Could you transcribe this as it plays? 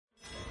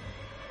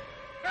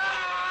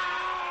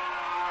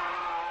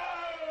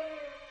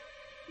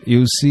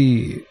you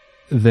see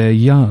their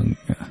young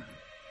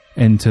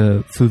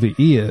enter through the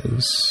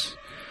ears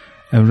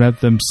and wrap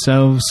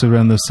themselves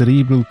around the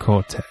cerebral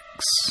cortex.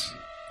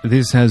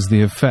 This has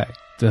the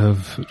effect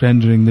of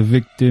rendering the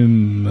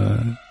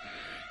victim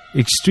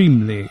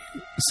extremely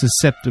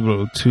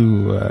susceptible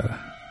to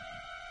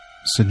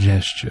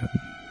suggestion.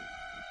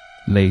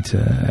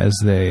 Later, as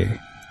they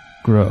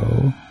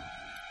grow,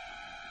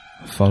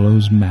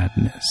 follows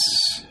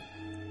madness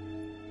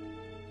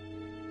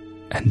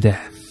and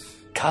death.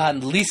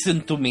 Khan,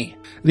 listen to me.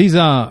 These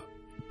are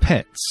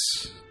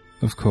pets,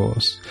 of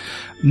course,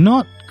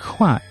 not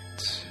quite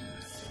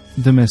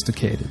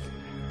domesticated.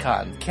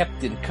 Khan,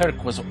 Captain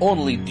Kirk was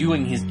only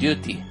doing his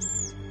duty.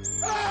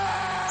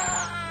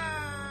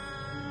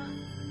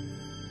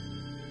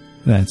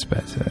 That's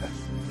better.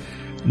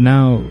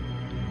 Now,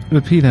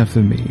 repeat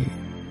after me.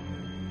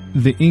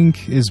 The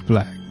ink is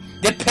black.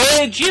 The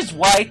page is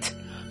white.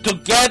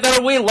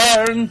 Together we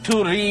learn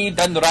to read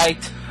and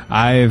write.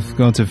 I've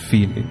got a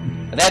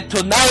feeling. That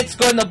tonight's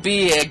gonna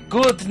be a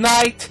good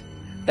night.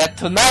 That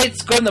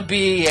tonight's gonna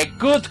be a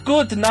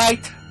good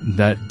night.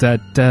 Da da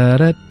da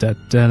da da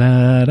da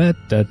da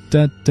da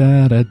da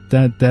da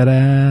da da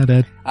da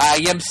da.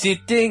 I am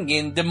sitting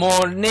in the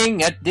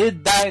morning at the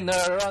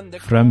diner on the...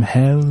 From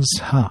hell's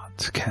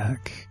heart,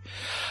 Kirk,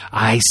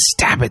 I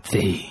stab at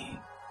thee.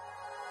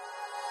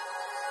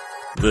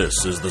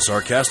 This is the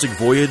Sarcastic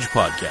Voyage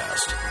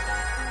Podcast.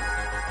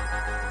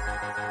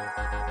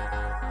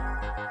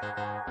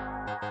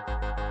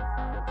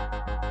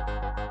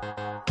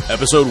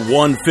 Episode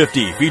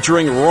 150,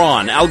 featuring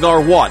Ron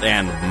Algar Watt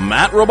and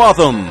Matt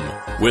Robotham,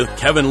 with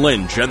Kevin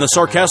Lynch and the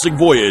Sarcastic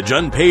Voyage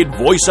Unpaid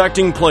Voice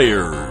Acting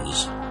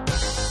Players.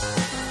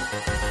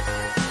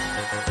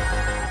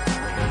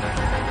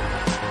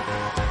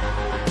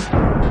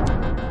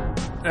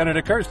 And it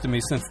occurs to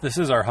me, since this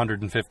is our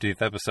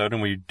 150th episode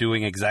and we're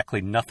doing exactly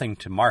nothing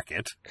to mark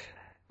it,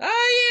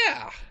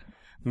 yeah.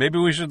 maybe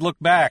we should look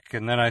back.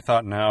 And then I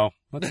thought, no,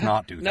 let's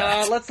not do that.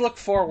 No, let's look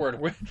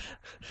forward.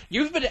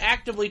 You've been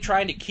actively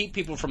trying to keep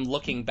people from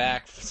looking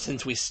back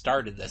since we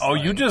started this Oh,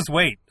 thing. you just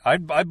wait. I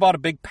bought a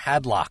big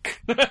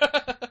padlock.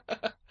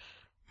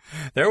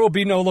 There will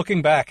be no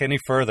looking back any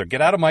further.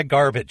 Get out of my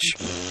garbage.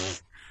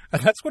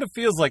 And that's what it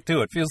feels like,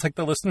 too. It feels like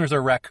the listeners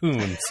are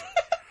raccoons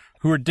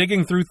who are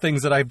digging through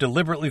things that I've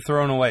deliberately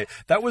thrown away.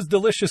 That was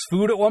delicious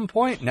food at one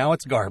point. Now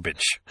it's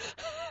garbage.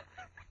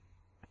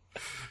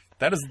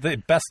 That is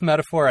the best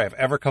metaphor I've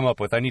ever come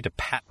up with. I need to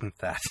patent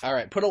that. All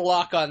right, put a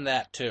lock on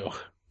that, too.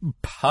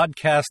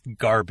 Podcast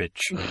garbage.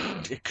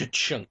 Good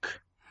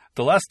chunk.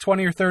 The last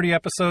 20 or 30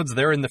 episodes,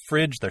 they're in the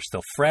fridge. They're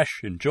still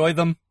fresh. Enjoy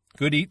them.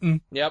 Good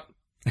eating. Yep.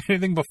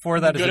 Anything before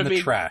that is in the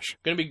trash.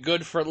 Going to be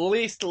good for at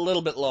least a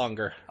little bit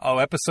longer. Oh,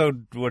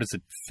 episode, what is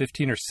it,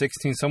 15 or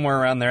 16, somewhere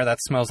around there. That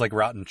smells like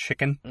rotten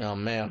chicken. Oh,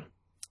 man.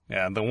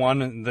 Yeah, the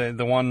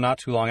one not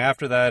too long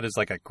after that is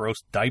like a gross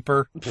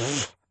diaper.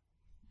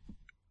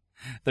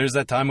 There's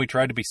that time we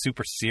tried to be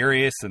super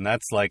serious, and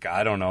that's like,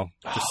 I don't know,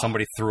 just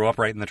somebody threw up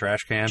right in the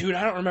trash can. Dude,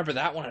 I don't remember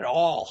that one at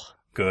all.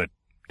 Good.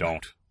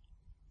 Don't.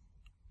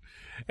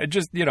 It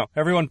just,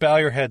 everyone bow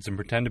your heads and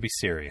pretend to be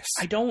serious.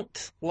 I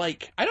don't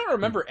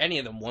remember any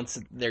of them once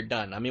they're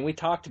done. I mean, we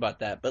talked about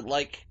that, but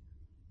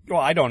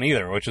Well, I don't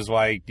either, which is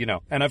why,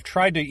 and I've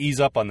tried to ease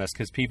up on this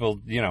because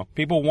people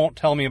won't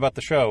tell me about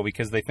the show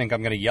because they think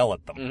I'm going to yell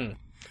at them. Mm.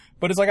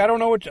 But it's like, I don't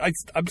know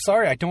I'm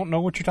sorry, I don't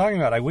know what you're talking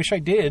about. I wish I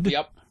did.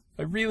 Yep.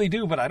 I really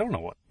do, but I don't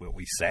know what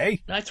we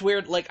say. That's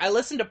weird. I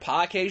listen to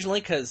Pa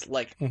occasionally because,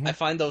 I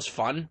find those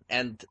fun,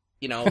 and,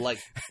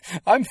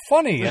 I'm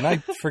funny, and I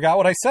forgot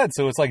what I said,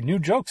 so it's like new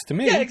jokes to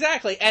me. Yeah,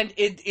 exactly. And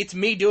it's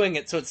me doing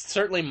it, so it's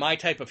certainly my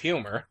type of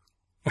humor.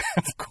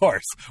 Of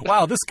course.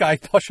 Wow, this guy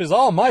pushes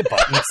all my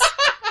buttons.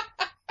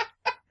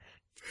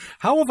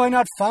 How have I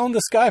not found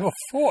this guy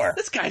before?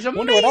 This guy's amazing.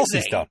 Wonder what else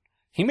he's done.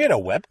 He made a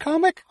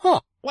webcomic?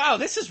 Huh. Wow,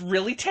 this is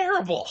really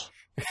terrible.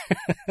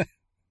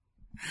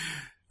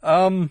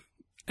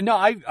 No,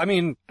 I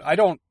mean, I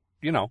don't,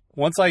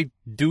 once I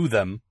do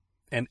them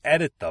and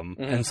edit them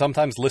and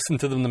sometimes listen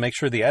to them to make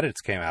sure the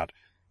edits came out,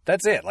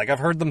 that's it. I've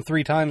heard them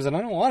 3 times and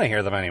I don't want to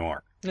hear them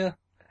anymore. Yeah.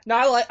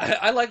 No,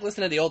 I like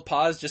listening to the old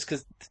Paws just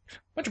because a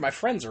bunch of my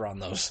friends are on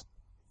those.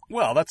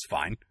 Well, that's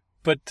fine.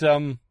 But, I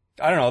don't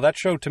know, that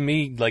show to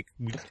me,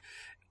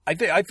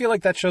 I feel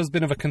like that show's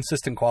been of a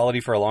consistent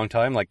quality for a long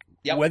time.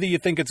 Yep. Whether you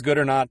think it's good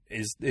or not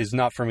is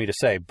not for me to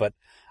say, but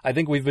I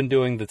think we've been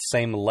doing the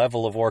same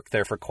level of work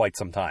there for quite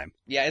some time.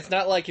 Yeah, it's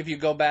not like if you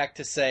go back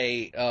to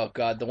say, oh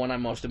god, the one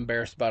I'm most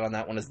embarrassed about on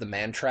that one is the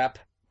Man Trap,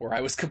 where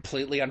I was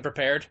completely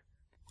unprepared.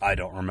 I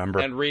don't remember.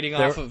 And reading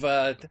off of,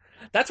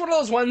 that's one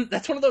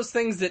of those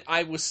things that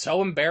I was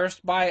so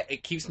embarrassed by,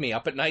 it keeps me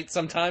up at night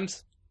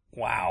sometimes.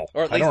 Wow.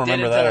 Or at I least don't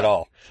remember that at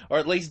all. Or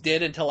at least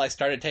did until I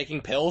started taking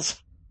pills.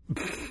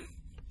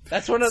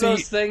 That's one of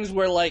those things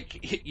where,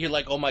 you're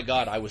like, oh my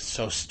god, I was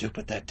so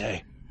stupid that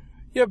day.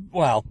 Yeah,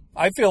 well,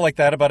 I feel like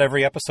that about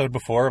every episode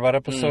before, about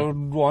episode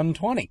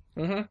 120.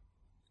 Mm-hmm.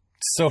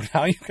 So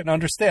now you can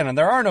understand, and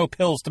there are no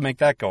pills to make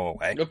that go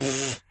away.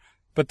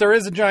 But there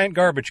is a giant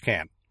garbage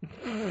can.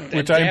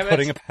 which I am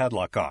putting a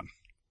padlock on.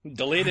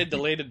 Deleted.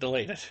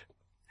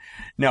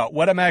 No,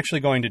 what I'm actually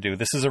going to do,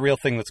 this is a real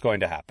thing that's going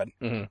to happen.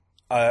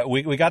 Mm-hmm.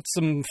 We got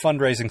some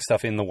fundraising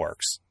stuff in the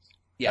works.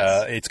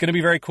 Yes. It's going to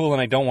be very cool,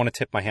 and I don't want to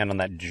tip my hand on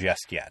that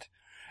just yet.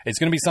 It's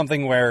going to be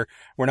something where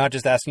we're not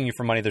just asking you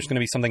for money. There's going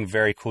to be something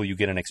very cool you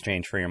get in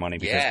exchange for your money.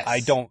 Because Yes.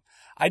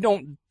 I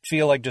don't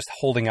feel like just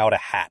holding out a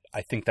hat.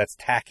 I think that's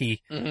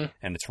tacky, Mm-hmm.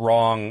 and it's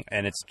wrong,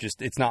 and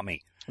it's not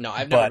me. No,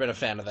 I've never been a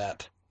fan of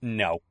that.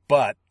 No,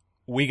 but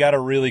we got a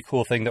really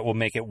cool thing that will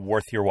make it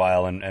worth your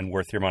while and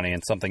worth your money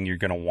and something you're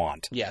going to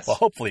want. Yes. Well,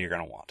 hopefully you're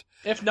going to want.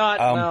 If not,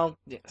 well,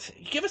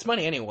 give us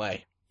money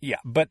anyway. Yeah,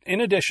 but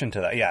in addition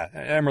to that,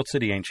 Emerald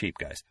City ain't cheap,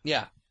 guys.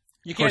 Yeah.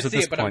 You course, can't at see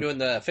this it, but point- I'm doing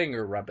the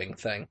finger rubbing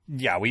thing.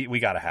 Yeah, we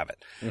got to have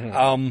it.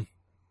 Mhm.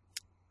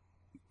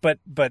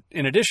 But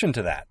in addition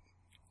to that,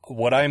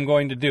 what I am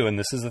going to do, and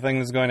this is the thing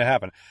that's going to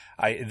happen,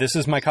 this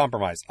is my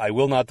compromise. I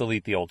will not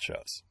delete the old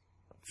shows.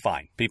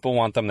 Fine. People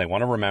want them. They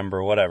want to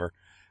remember, whatever.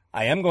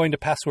 I am going to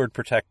password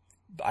protect.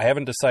 I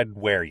haven't decided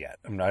where yet.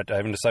 I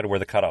haven't decided where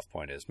the cutoff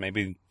point is.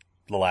 Maybe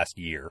the last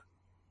year.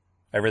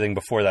 Everything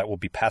before that will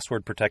be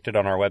password protected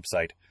on our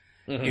website.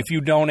 Mhm. If you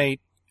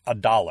donate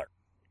 $1,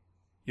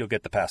 you'll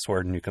get the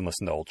password and you can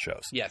listen to old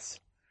shows. Yes.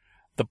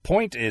 The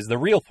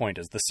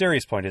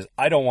serious point is,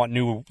 I don't want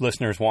new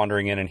listeners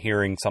wandering in and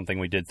hearing something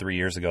we did 3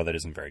 years ago that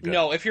isn't very good.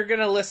 No, if you're going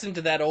to listen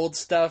to that old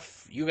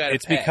stuff, you got to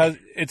pay.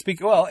 It's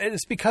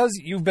because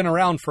you've been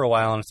around for a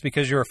while, and it's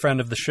because you're a friend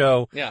of the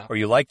show, Yeah. or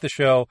you like the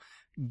show.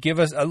 Give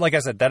us, like I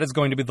said, that is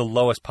going to be the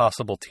lowest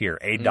possible tier,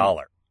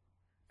 $1.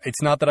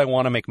 It's not that I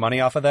want to make money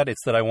off of that.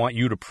 It's that I want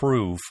you to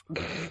prove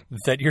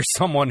that you're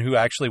someone who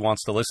actually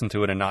wants to listen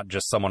to it and not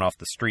just someone off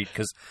the street.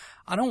 Because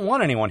I don't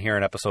want anyone here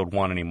in episode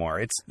 1 anymore.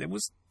 It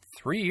was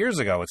 3 years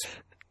ago. It's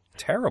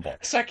terrible.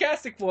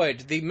 Sarcastic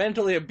Voyage, the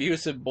mentally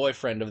abusive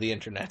boyfriend of the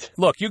internet.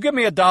 Look, you give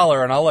me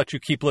 $1 and I'll let you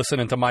keep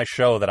listening to my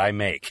show that I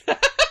make.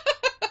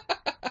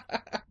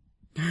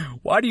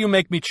 Why do you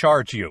make me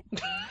charge you?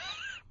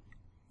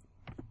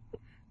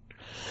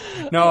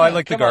 No, I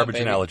like the Come on, garbage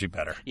baby. analogy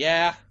better.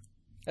 Yeah.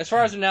 As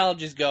far as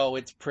analogies go,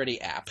 it's pretty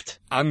apt.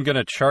 I'm going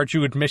to charge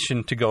you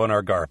admission to go in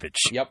our garbage.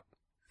 Yep.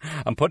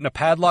 I'm putting a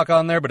padlock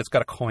on there, but it's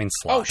got a coin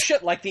slot. Oh,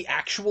 shit, like the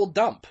actual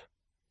dump.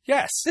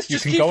 Yes, This you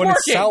just can keeps go in and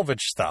working.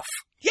 salvage stuff.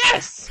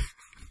 Yes!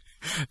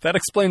 That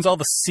explains all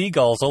the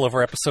seagulls all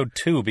over episode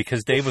 2,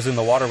 because Dave was in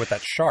the water with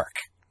that shark.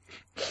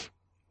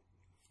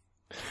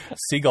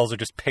 Seagulls are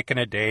just picking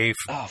at Dave.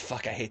 Oh,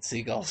 fuck, I hate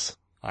seagulls.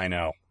 I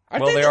know.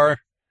 Aren't Well, they they are.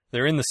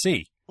 They're in the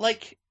sea.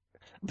 Like,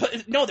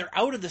 but no, they're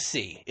out of the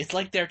sea. It's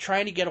like they're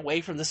trying to get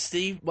away from the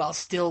sea while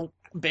still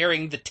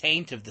bearing the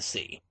taint of the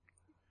sea.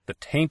 The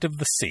taint of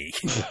the sea.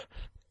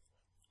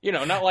 You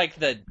know, not like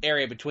the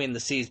area between the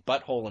sea's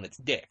butthole and its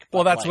dick.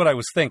 Well, that's what I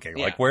was thinking.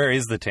 Yeah. Like, where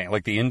is the taint?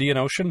 Like the Indian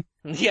Ocean?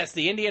 Yes,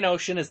 the Indian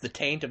Ocean is the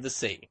taint of the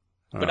sea.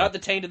 But Oh. not the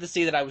taint of the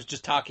sea that I was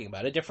just talking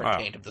about, a different Oh.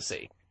 taint of the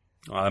sea.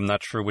 I'm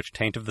not sure which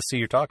taint of the sea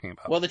you're talking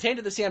about. Well, the taint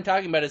of the sea I'm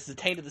talking about is the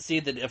taint of the sea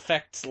that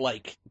affects,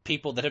 like,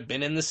 people that have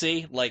been in the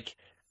sea, like,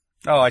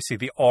 Oh, I see.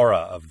 The aura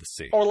of the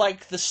sea. or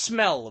like the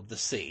smell of the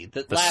sea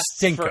that The lasts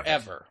stink of it.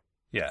 forever.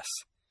 Yes.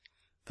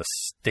 The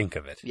stink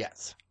of it.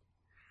 Yes.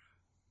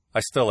 I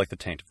still like the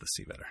taint of the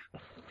sea better.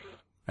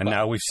 And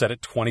now we've said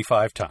it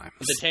 25 times.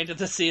 The taint of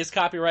the sea is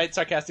copyright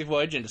Sarcastic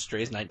Voyage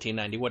Industries,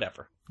 1990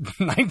 whatever.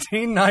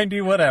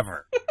 1990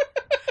 whatever.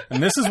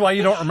 And this is why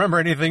you don't remember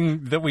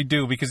anything that we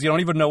do, because you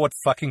don't even know what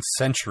fucking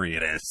century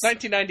it is.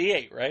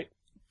 1998, right?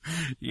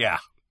 Yeah.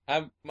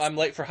 I'm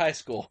late for high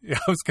school. I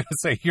was going to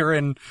say, you're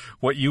in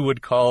what you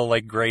would call,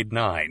 like, grade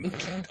 9.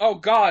 Oh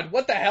God,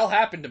 what the hell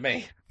happened to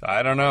me?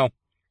 I don't know.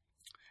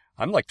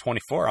 I'm like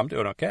 24. I'm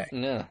doing okay.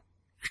 No.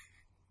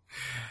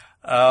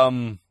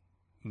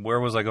 Where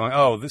was I going?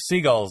 Oh, the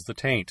seagulls, the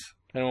taint.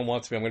 Anyone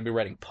wants me, I'm going to be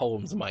writing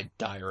poems in my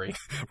diary.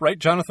 Right,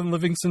 Jonathan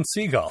Livingston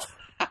Seagull.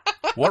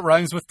 What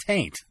rhymes with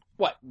taint?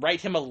 What,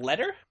 write him a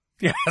letter?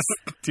 Yes,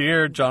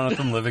 dear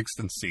Jonathan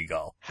Livingston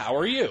Seagull. How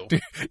are you?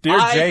 Dear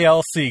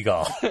J.L.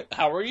 Seagull.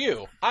 How are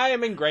you? I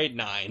am in grade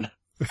 9.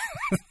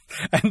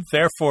 And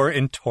therefore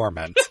in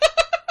torment.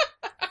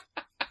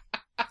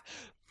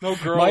 No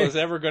girl My- is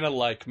ever going to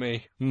like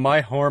me.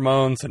 My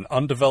hormones and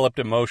undeveloped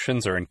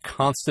emotions are in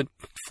constant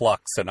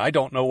flux, and I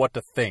don't know what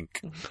to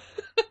think.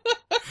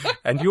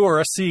 And you are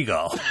a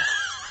seagull.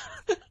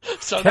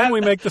 So Can we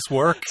make this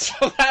work?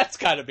 So that's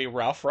got to be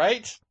rough,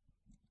 right?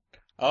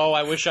 Oh,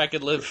 I wish I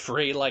could live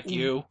free like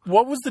you.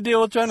 What was the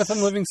deal with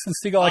Jonathan Livingston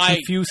Seagull? I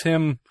confuse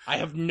him. I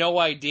have no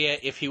idea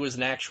if he was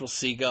an actual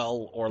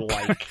seagull or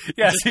like...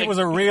 Yes, just he was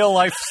a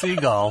real-life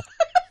seagull.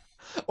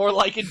 Or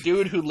like a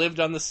dude who lived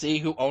on the sea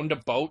who owned a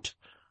boat.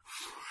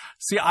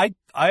 See, I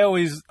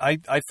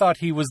thought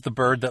he was the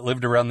bird that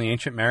lived around the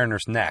Ancient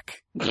Mariner's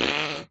neck.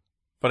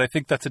 But I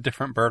think that's a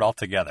different bird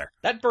altogether.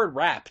 That bird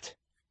rapped.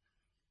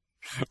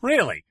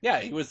 Really? Yeah,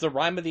 he was the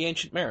rhyme of the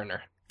Ancient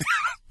Mariner.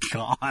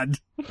 God.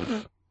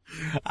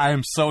 I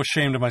am so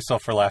ashamed of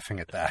myself for laughing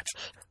at that.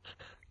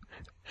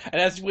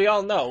 And as we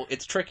all know,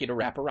 it's tricky to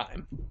rap a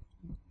rhyme.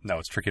 No,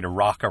 it's tricky to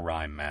rock a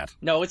rhyme, Matt.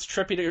 No, it's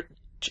tricky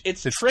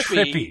It's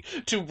trippy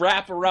to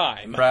rap a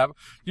rhyme.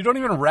 You don't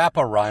even rap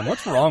a rhyme.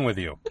 What's wrong with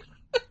you?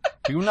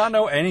 Do you not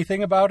know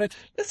anything about it?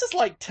 This is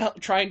like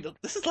trying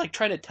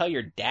to tell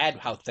your dad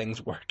how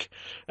things work.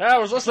 I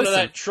was listening to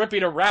that trippy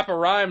to rap a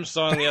rhyme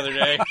song the other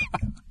day.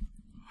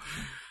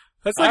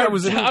 That's like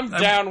I'm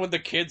down with the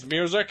kids'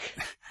 music.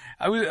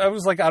 I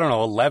was like, I don't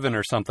know, 11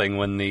 or something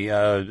when the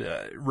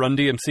Run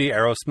DMC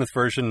Aerosmith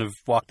version of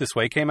Walk This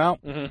Way came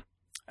out. Mm-hmm.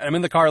 I'm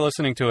in the car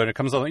listening to it. It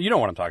comes on. You know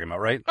what I'm talking about,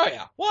 right? Oh,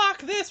 yeah. Walk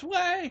This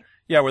Way.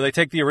 Yeah, where they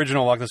take the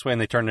original Walk This Way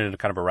and they turn it into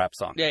kind of a rap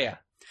song. Yeah.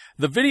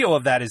 The video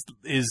of that is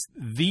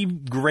the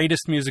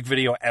greatest music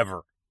video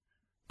ever.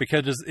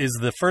 Because it is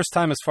the first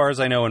time, as far as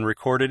I know, in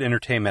recorded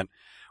entertainment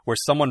where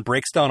someone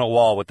breaks down a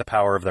wall with the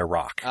power of their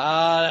rock.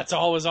 That's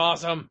always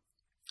awesome.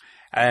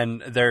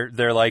 And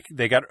they're like,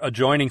 they got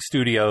adjoining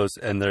studios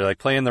and they're like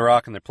playing the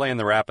rock and they're playing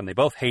the rap and they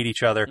both hate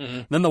each other.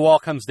 Mm-hmm. Then the wall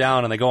comes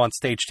down and they go on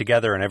stage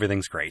together and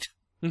everything's great.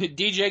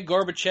 DJ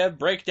Gorbachev,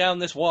 break down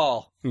this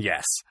wall.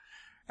 Yes.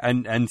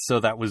 And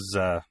so that was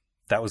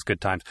good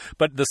times.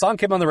 But the song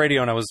came on the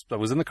radio and I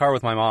was in the car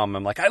with my mom.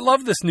 I'm like, I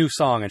love this new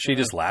song. And she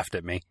just laughed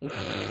at me.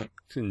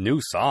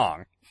 New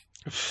song.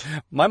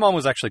 My mom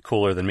was actually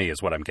cooler than me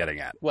is what I'm getting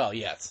at. Well,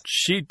 yes.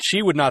 She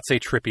would not say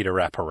trippy to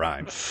rap a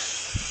rhyme.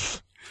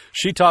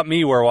 She taught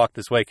me where Walk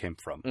This Way came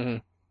from. Mm-hmm.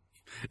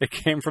 It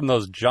came from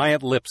those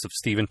giant lips of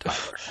Steven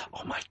Tyler.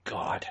 Oh, my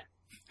God.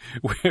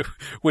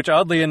 Which,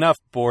 oddly enough,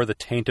 bore the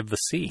taint of the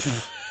sea.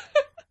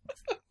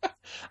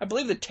 I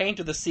believe the taint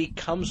of the sea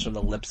comes from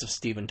the lips of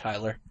Steven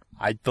Tyler.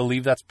 I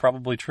believe that's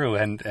probably true,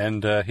 and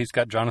he's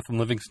got Jonathan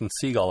Livingston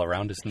Seagull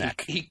around his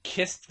neck. He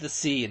kissed the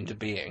sea into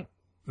being.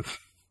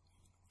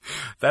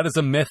 That is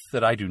a myth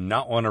that I do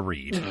not want to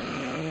read.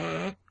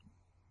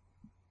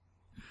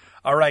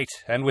 All right,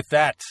 and with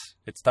that,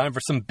 it's time for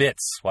some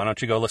bits. Why don't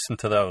you go listen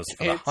to those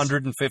for the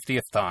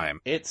 150th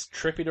time? It's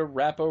trippy to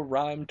rap a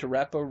rhyme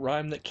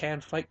that can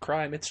fight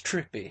crime. It's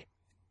trippy.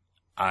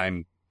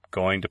 I'm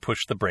going to push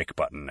the break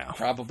button now.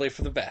 Probably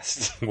for the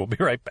best. We'll be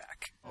right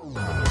back.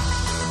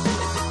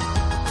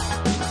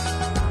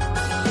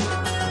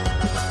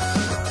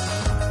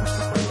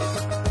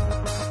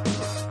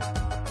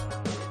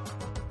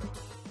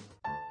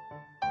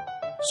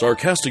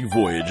 Sarcastic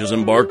Voyage has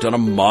embarked on a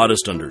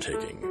modest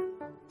undertaking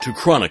to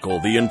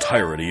chronicle the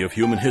entirety of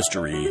human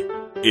history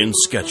in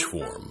sketch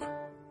form.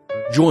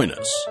 Join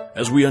us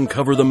as we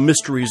uncover the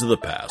mysteries of the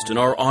past in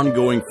our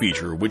ongoing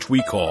feature, which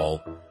we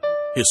call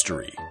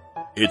History.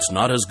 It's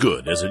not as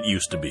good as it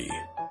used to be.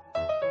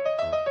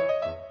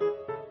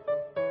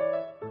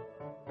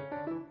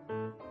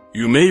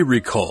 You may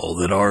recall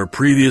that our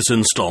previous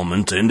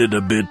installment ended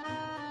a bit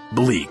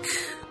bleak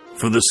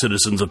for the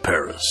citizens of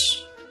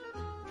Paris,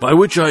 by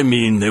which I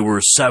mean they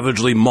were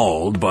savagely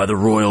mauled by the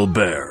royal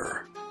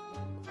bear.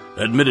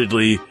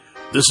 Admittedly,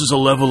 this is a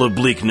level of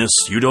bleakness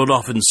you don't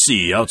often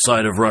see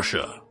outside of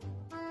Russia.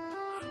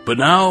 But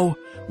now,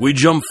 we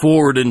jump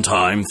forward in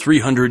time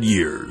 300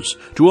 years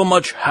to a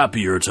much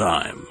happier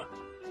time,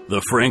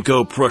 the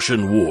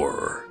Franco-Prussian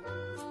War.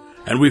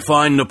 And we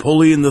find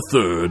Napoleon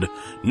III,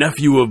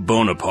 nephew of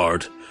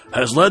Bonaparte,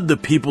 has led the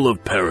people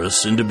of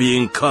Paris into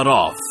being cut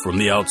off from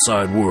the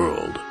outside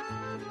world.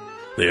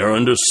 They are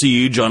under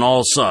siege on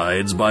all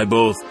sides by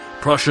both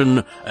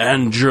Prussian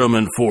and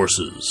German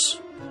forces.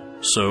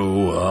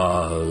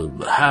 So,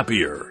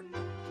 happier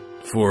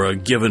for a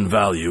given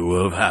value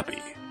of happy.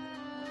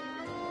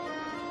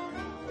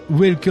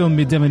 Welcome,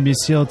 mesdames and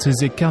messieurs, to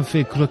the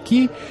Café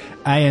Croquis.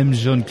 I am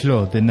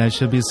Jean-Claude, and I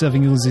shall be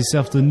serving you this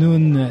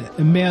afternoon.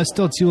 May I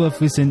start you off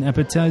with an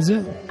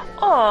appetizer?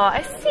 Oh,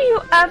 I see you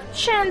have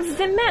changed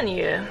the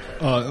menu.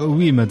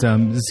 Oui,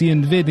 madame. The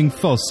invading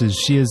forces,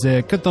 she has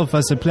cut off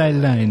our supply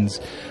lines.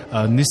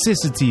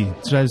 Necessity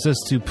drives us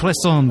to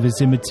press on with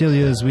the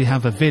materials we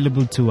have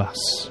available to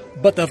us.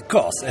 But of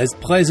course, as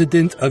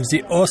president of the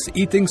Horse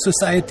Eating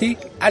Society,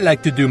 I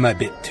like to do my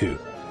bit too.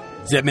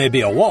 There may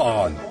be a war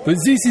on, but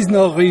this is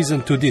no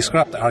reason to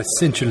disrupt our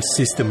essential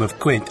system of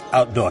quaint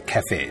outdoor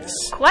cafes.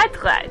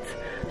 Quite right.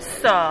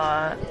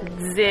 So,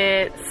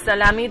 the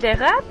salami de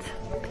rat?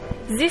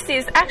 This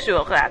is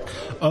actual rat.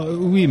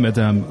 Oui,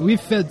 madame. We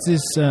felt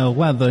this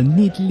rather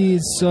neatly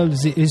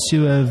solves the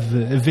issue of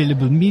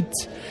available meat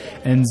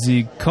and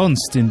the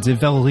constant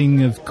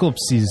devouring of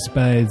corpses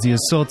by the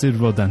assorted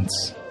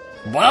rodents.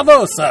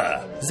 Bravo,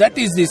 sir! That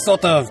is the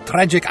sort of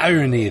tragic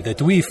irony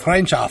that we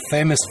French are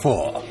famous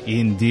for.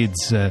 Indeed,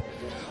 sir.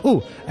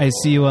 Oh, I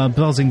see you are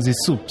browsing the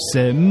soups.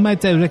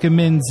 Might I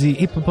recommend the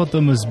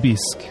hippopotamus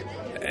bisque?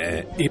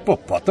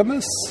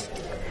 Hippopotamus?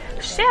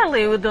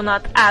 Surely we do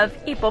not have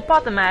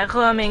hippopotami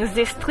roaming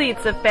the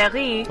streets of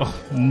Paris.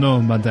 Oh,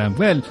 no, madame.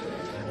 Well,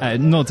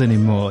 not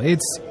anymore.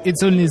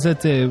 It's only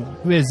that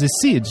where the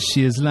siege,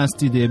 she has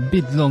lasted a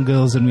bit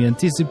longer than we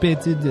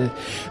anticipated.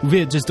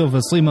 We're just over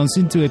 3 months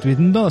into it with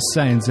no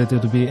signs that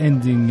it'll be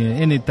ending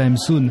anytime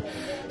soon.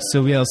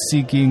 So we are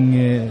seeking,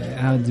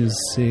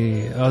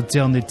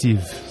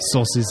 alternative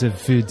sources of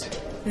food.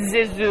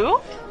 The zoo?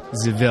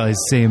 The very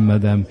same,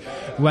 madame.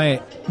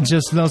 Why,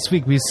 just last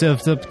week we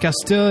served up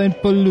Castor and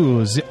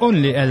Polo, the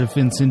only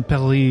elephants in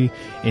Paris,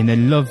 in a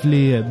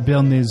lovely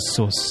béarnaise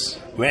sauce.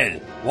 Well,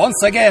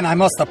 once again I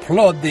must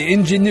applaud the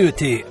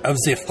ingenuity of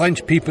the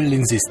French people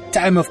in this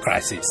time of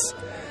crisis.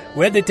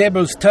 Where the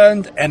tables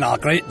turned and our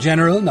great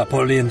general,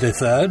 Napoleon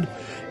III,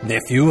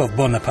 nephew of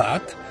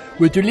Bonaparte,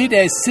 were to lead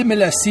a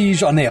similar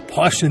siege on a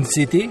Prussian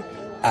city,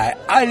 I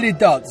highly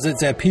doubt that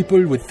their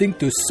people would think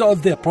to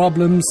solve their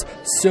problems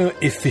so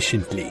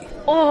efficiently.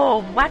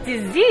 Oh, what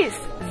is this?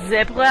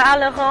 Zebra à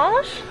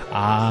l'orange?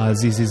 Ah,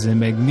 this is a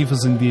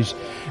magnificent dish.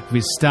 We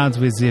start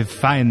with the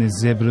fine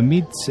zebra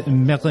meat,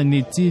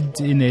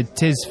 marinated in a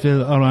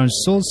tasteful orange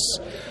sauce.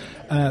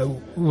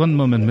 One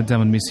moment,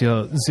 madame and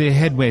monsieur. The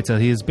head waiter,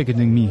 he is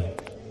beckoning me.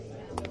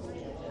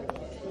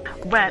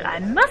 Well, I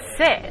must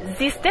say,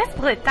 these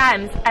desperate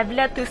times have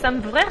led to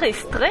some very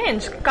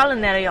strange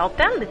culinary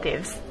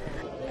alternatives.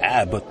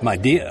 Ah, but my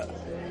dear,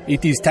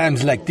 it is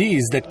times like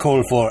these that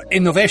call for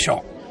innovation.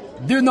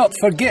 Do not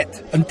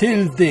forget,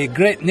 until the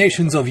great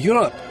nations of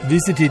Europe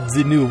visited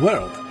the New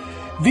World,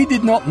 we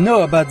did not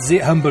know about the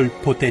humble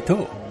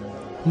potato.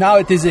 Now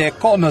it is a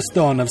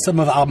cornerstone of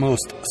some of our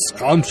most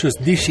scrumptious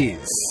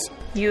dishes.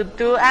 You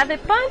do have a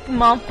point,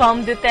 mon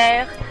pomme de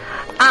terre.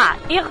 Ah,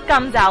 here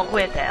comes our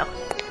waiter.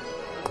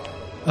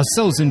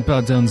 1,000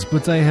 pardons,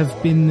 but I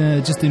have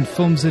been just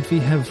informed that we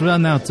have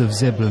run out of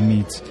zebra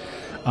meat.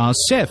 Our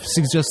chef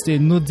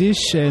suggested no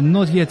dish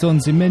not yet on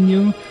the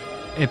menu.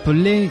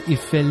 Épaulet,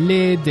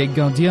 filet de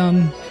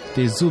gardien,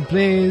 des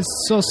oublets,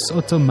 sauce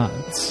aux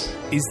tomates.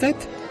 Is that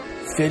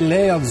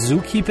filet of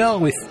zookeeper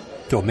with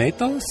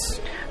tomatoes?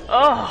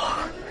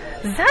 Oh,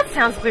 that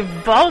sounds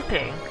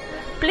revolting.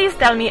 Please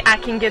tell me I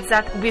can get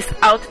that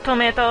without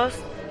tomatoes.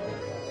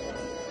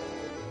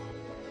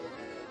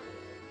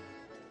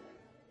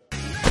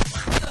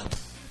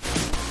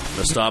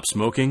 To stop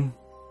smoking?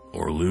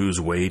 Or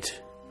lose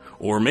weight?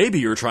 Or maybe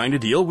you're trying to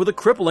deal with a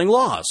crippling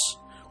loss.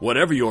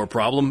 Whatever your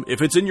problem,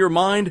 if it's in your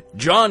mind,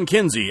 John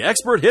Kinsey,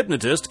 expert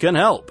hypnotist, can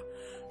help.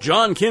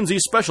 John Kinsey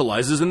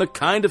specializes in the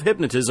kind of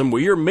hypnotism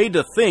where you're made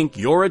to think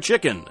you're a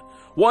chicken.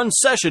 One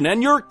session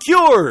and you're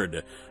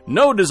cured!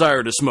 No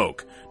desire to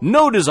smoke.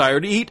 No desire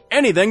to eat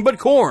anything but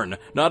corn.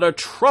 Not a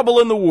trouble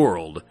in the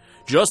world.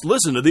 Just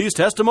listen to these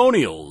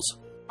testimonials.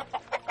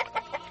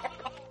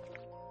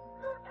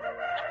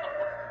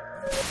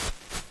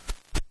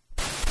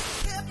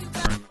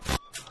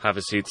 Have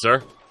a seat,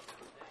 sir.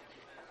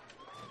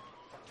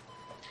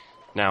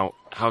 Now,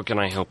 how can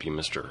I help you,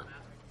 Mr.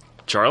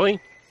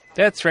 Charlie?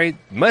 That's right,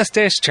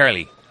 Mustache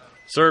Charlie.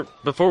 Sir,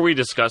 before we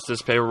discuss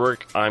this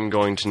paperwork, I'm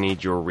going to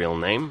need your real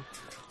name.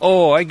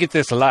 Oh, I get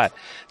this a lot.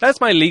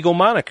 That's my legal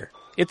moniker.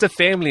 It's a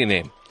family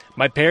name.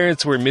 My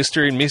parents were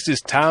Mr. and Mrs.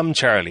 Tom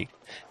Charlie.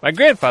 My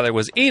grandfather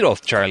was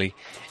Adolf Charlie,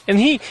 and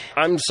he...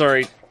 I'm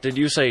sorry, did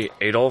you say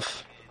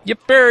Adolf?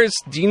 Yep, Bears,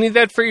 do you need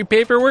that for your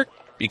paperwork?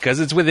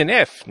 Because it's with an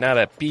F, not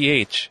a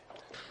PH.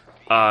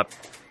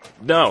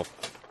 No,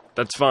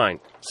 that's fine.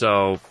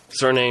 So,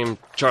 surname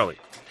Charlie.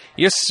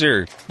 Yes,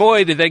 sir.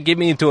 Boy, did that get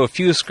me into a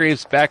few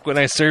scrapes back when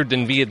I served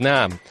in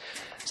Vietnam.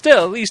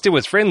 Still, at least it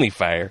was friendly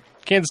fire.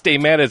 Can't stay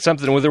mad at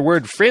something with the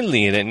word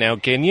friendly in it now,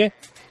 can you?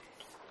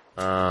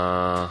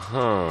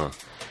 And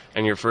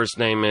your first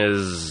name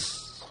is...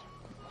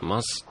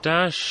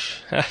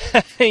 Mustache?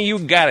 You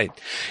got it.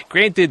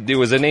 Granted, it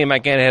was a name I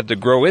kind of had to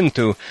grow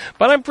into,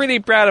 but I'm pretty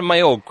proud of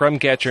my old crumb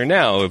catcher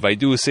now, if I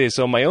do say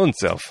so my own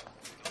self.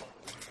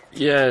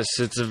 Yes,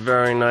 it's a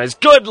very nice...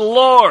 Good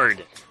Lord!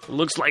 It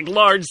looks like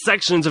large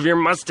sections of your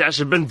mustache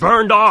have been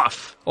burned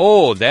off.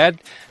 Oh,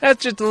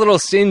 that's just a little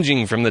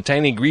singeing from the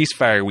tiny grease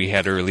fire we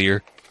had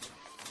earlier.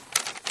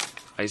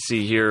 I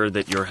see here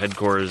that your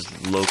headquarters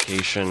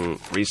location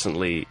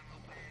recently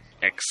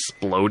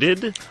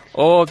exploded?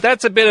 Oh,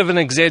 that's a bit of an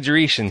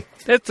exaggeration.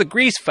 That's the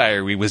grease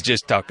fire we was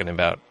just talking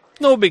about.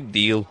 No big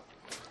deal.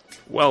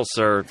 Well,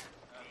 sir,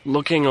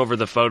 looking over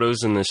the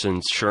photos in this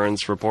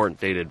insurance report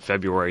dated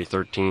February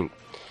 13th,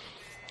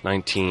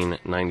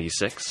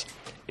 1996,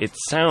 it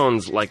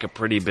sounds like a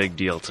pretty big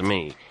deal to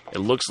me. It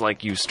looks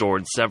like you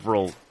stored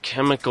several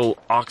chemical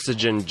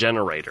oxygen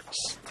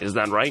generators. Is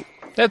that right?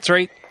 That's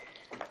right.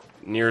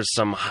 Near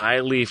some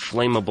highly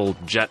flammable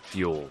jet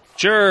fuel.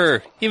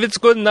 Sure. If it's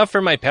good enough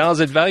for my pals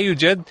at Value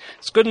Jet,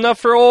 it's good enough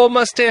for old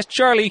Mustache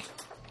Charlie.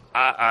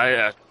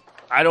 I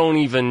don't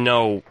even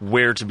know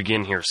where to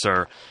begin here,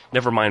 sir.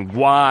 Never mind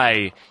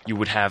why you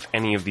would have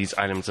any of these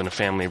items in a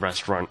family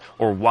restaurant,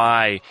 or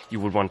why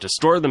you would want to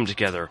store them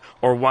together,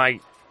 or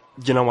why...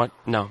 You know what?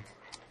 No.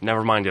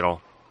 Never mind it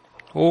all.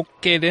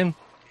 Okay, then.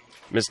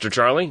 Mr.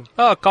 Charlie?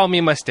 Oh, call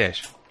me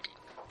Mustache.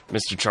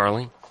 Mr.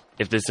 Charlie,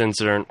 if this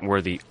incident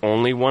were the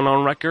only one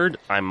on record,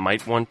 I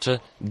might want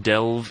to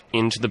delve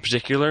into the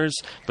particulars,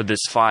 but this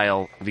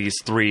file, these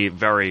 3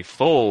 very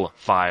full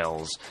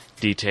files,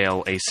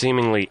 detail a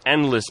seemingly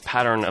endless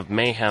pattern of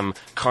mayhem,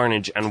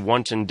 carnage, and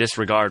wanton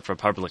disregard for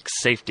public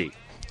safety.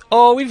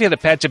 Oh, we've had a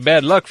patch of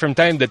bad luck from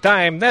time to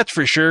time, that's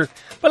for sure.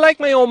 But like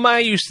my old ma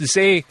used to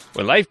say,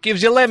 when life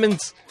gives you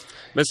lemons...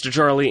 Mr.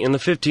 Charlie, in the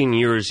 15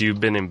 years you've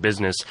been in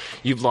business,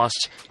 you've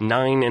lost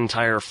 9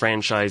 entire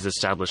franchise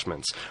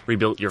establishments,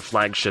 rebuilt your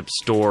flagship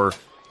store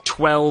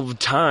 12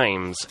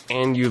 times,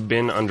 and you've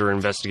been under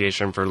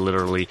investigation for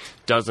literally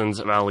dozens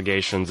of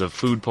allegations of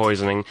food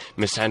poisoning,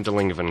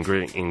 mishandling of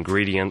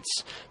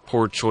ingredients,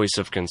 poor choice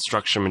of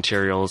construction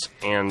materials,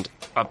 and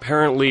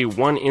apparently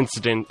one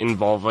incident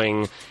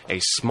involving a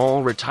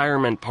small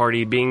retirement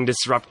party being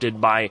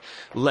disrupted by,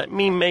 let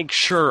me make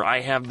sure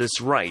I have this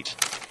right.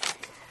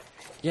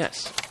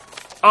 Yes.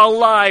 A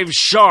live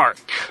shark!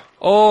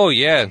 Oh,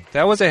 yeah,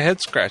 that was a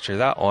head-scratcher,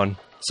 that one.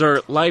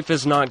 Sir, life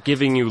is not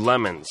giving you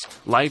lemons.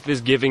 Life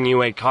is giving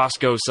you a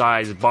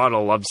Costco-sized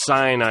bottle of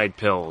cyanide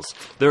pills.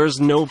 There is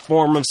no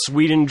form of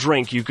sweetened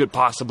drink you could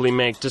possibly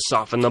make to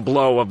soften the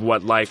blow of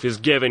what life is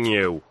giving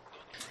you.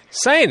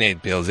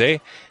 Cyanide pills, eh?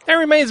 That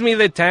reminds me of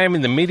the time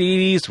in the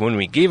mid-'80s when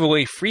we gave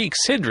away free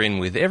Excedrin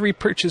with every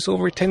purchase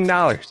over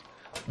 $10.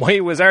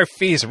 Why was our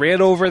face red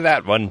over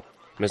that one?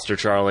 Mr.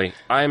 Charlie,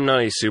 I am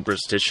not a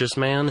superstitious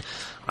man.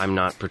 I'm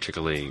not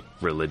particularly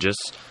religious.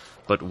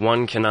 But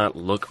one cannot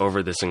look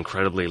over this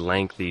incredibly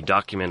lengthy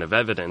document of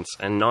evidence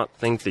and not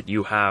think that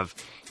you have,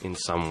 in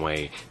some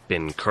way,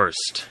 been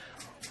cursed.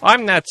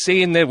 I'm not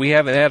saying that we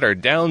haven't had our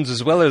downs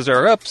as well as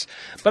our ups,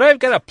 but I've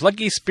got a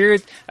plucky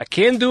spirit, a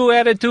can-do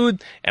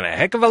attitude, and a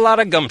heck of a lot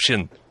of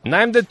gumption. And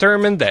I'm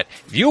determined that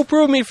if you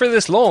approve me for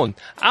this loan,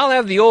 I'll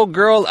have the old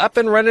girl up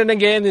and running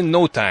again in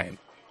no time.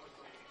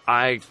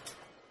 I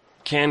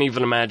can't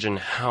even imagine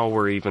how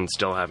we're even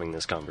still having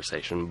this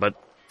conversation, but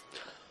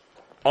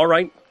all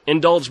right,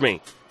 indulge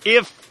me.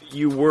 If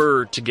you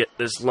were to get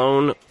this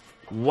loan,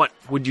 what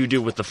would you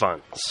do with the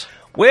funds?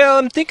 Well,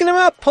 I'm thinking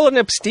about pulling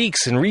up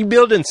stakes and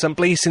rebuilding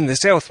someplace in the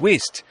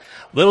southwest.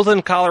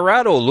 Littleton,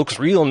 Colorado looks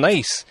real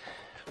nice.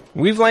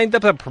 We've lined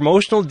up a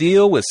promotional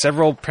deal with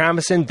several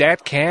promising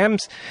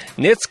 .cams,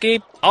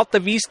 Netscape, Alta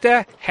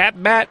Vista,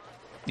 Hatbat.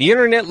 The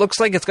internet looks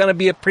like it's going to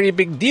be a pretty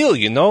big deal,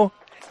 you know?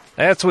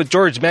 That's what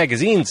George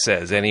Magazine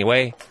says,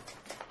 anyway.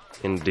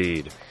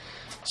 Indeed.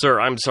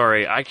 Sir, I'm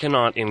sorry, I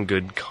cannot in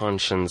good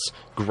conscience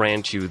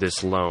grant you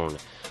this loan.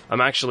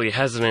 I'm actually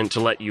hesitant to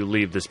let you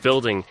leave this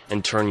building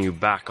and turn you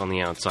back on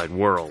the outside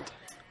world.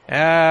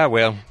 Ah,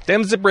 well,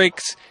 them's the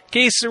breaks.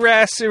 Que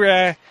sera,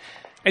 sera.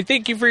 I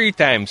thank you for your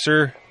time,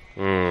 sir.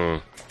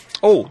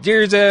 Oh,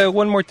 there's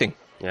one more thing.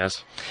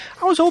 Yes?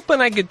 I was hoping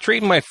I could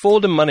trade my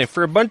folding money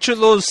for a bunch of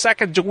those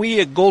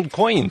Sacagawea gold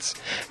coins.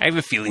 I have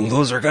a feeling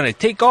those are going to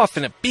take off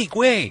in a big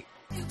way.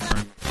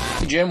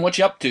 Jim, what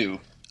you up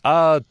to?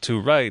 To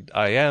right,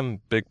 I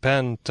am Big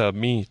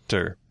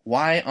Pentameter.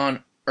 Why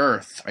on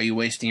earth are you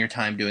wasting your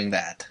time doing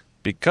that?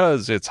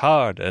 Because it's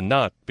hard and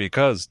not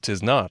because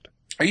 'tis not.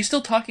 Are you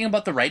still talking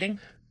about the writing?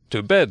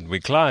 To bed we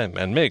climb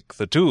and make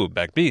the two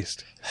back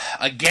beast.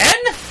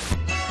 Again?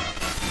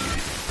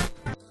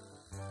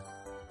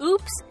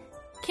 Oops.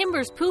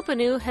 Kimber's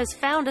Poopanoo has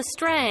found a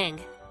strang.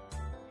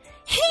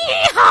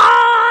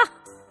 Hee-haw!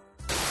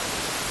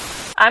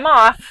 I'm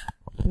off.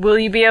 Will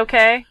you be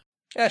okay?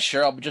 Yeah,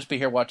 sure, I'll just be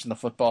here watching the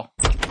football.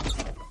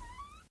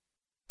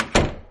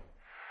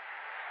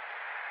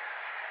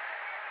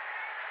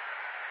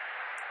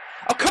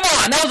 Oh, come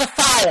on! That was a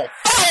foul!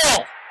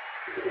 Foul!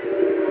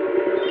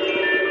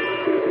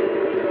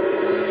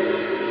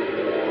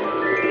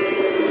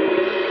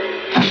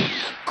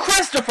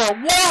 Christopher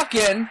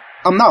Walken!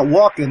 I'm not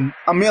walking,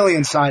 I'm merely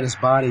inside his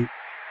body.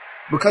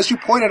 Because you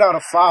pointed out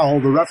a foul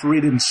the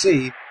referee didn't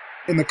see,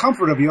 in the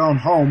comfort of your own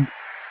home,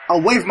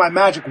 I'll wave my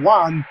magic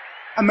wand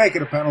and make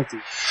it a penalty.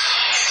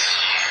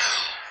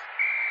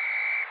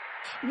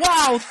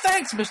 Wow,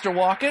 thanks, Mr.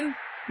 Walken!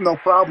 No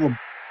problem.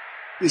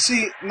 You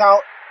see, now,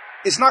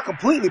 it's not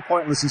completely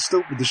pointless and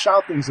stupid to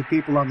shout things at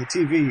people on the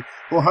TV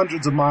who are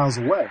hundreds of miles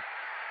away.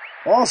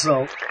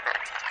 Also,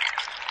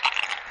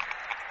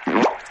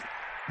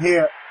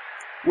 here,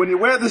 when you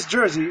wear this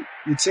jersey,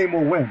 your team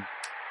will win.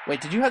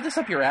 Wait, did you have this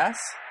up your ass?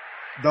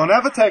 Don't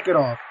ever take it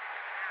off.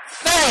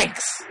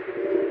 Thanks!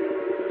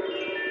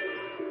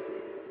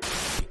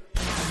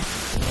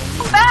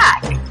 Welcome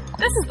back!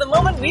 This is the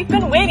moment we've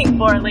been waiting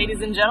for,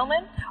 ladies and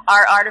gentlemen.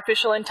 Our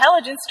artificial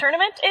intelligence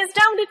tournament is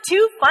down to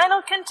 2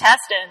 final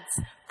contestants.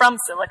 From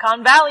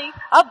Silicon Valley,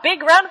 a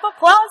big round of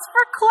applause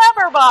for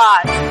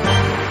Cleverbot!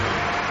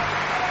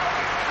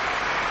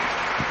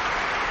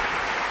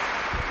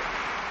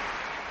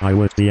 I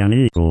would be an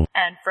eagle.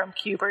 And from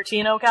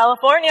Cupertino,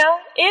 California,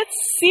 it's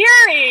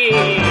Siri!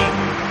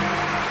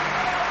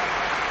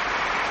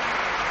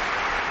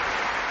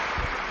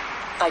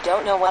 I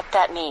don't know what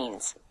that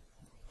means.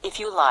 If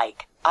you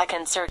like, I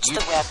can search the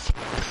web.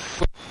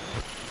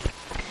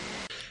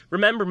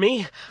 Remember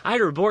me? I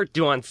had a report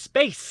due on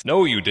space.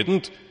 No, you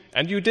didn't.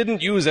 And you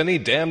didn't use any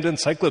damned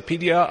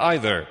encyclopedia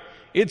either.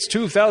 It's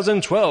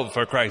 2012,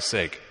 for Christ's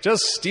sake.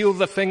 Just steal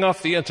the thing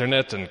off the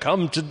internet and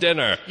come to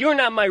dinner. You're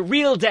not my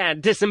real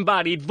dad,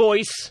 disembodied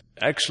voice.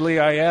 Actually,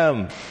 I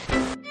am.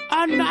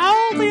 And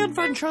now the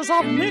adventures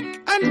of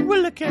Nick and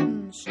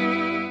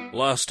Willikins.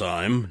 Last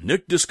time,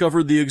 Nick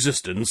discovered the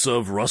existence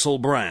of Russell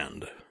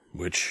Brand,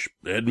 which,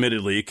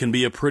 admittedly, can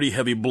be a pretty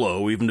heavy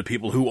blow even to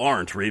people who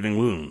aren't raving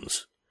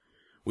loons.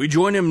 We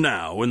join him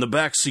now in the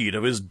back seat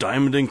of his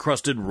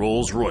diamond-encrusted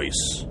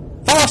Rolls-Royce.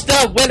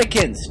 Faster,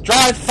 Willikins!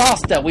 Drive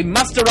faster! We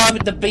must arrive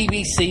at the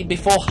BBC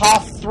before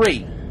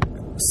 3:30.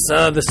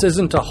 Sir, this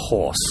isn't a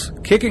horse.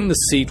 Kicking the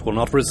seat will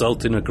not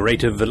result in a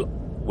greater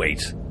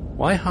Wait,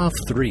 why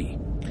 3:30?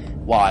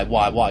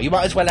 Why? You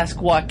might as well ask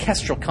why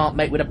Kestrel can't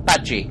mate with a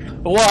budgie,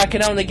 or why I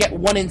can only get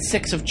 1 in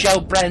 6 of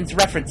Joe Brand's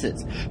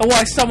references, or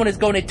why someone is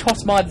going to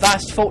toss my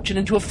vast fortune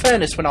into a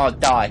furnace when I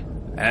die.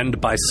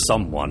 And by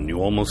someone, you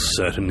almost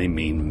certainly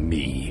mean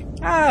me.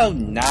 Oh,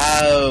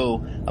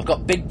 no. I've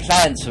got big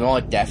plans for my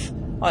death.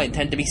 I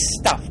intend to be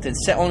stuffed and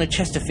set on a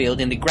Chesterfield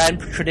in the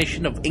grand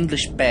tradition of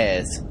English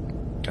bears.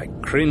 I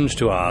cringe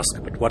to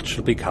ask, but what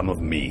shall become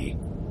of me?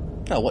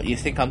 Oh, what do you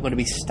think I'm going to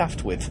be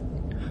stuffed with?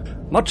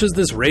 Much as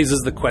this raises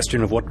the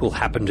question of what will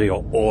happen to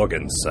your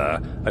organs, sir,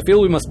 I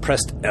feel we must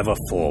press ever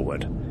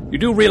forward. You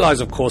do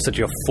realize, of course, that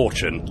your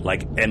fortune,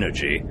 like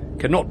energy,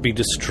 cannot be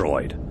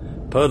destroyed,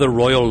 per the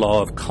royal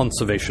law of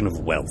conservation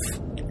of wealth.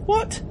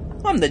 What?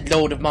 I'm the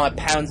lord of my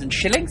pounds and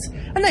shillings,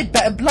 and they'd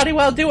better bloody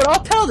well do what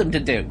I'll tell them to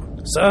do.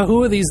 Sir,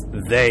 who are these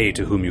they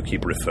to whom you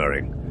keep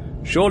referring?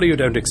 Surely you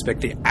don't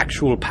expect the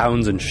actual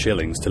pounds and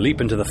shillings to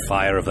leap into the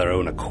fire of their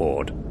own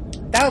accord.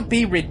 Don't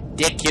be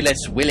ridiculous,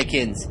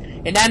 Willikins.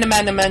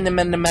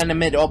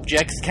 Inanimate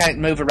objects can't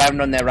move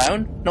around on their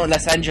own, not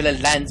unless Angela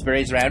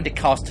Lansbury's around to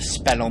cast a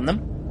spell on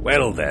them.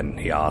 Well then,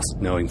 he asked,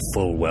 knowing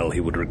full well he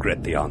would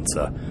regret the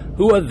answer.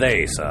 Who are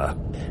they, sir?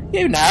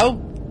 You know,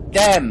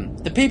 them.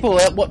 The people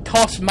what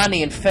toss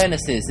money in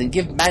furnaces and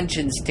give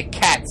mansions to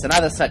cats and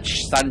other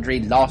such sundry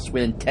last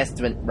will and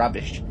testament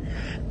rubbish.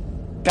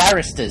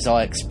 Barristers,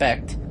 I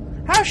expect.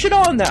 How should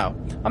I know?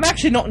 I'm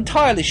actually not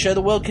entirely sure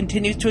the world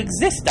continues to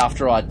exist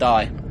after I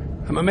die.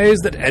 I'm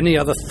amazed that any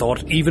other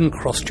thought even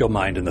crossed your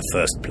mind in the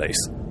first place.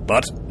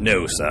 But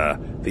no, sir.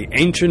 The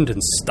ancient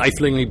and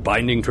stiflingly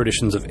binding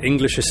traditions of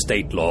English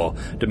estate law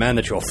demand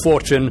that your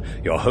fortune,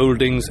 your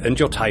holdings, and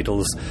your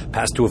titles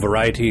pass to a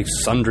variety of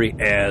sundry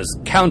heirs,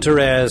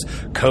 counter-heirs,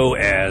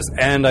 co-heirs,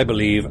 and, I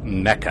believe,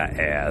 mecha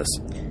heirs.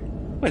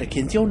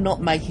 Willikins, you're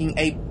not making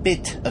a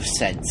bit of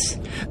sense.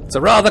 It's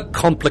a rather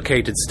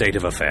complicated state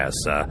of affairs,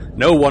 sir.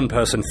 No one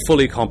person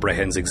fully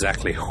comprehends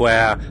exactly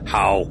where,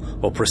 how,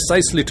 or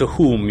precisely to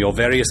whom your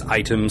various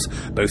items,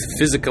 both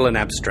physical and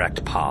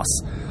abstract, pass.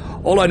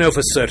 All I know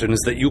for certain is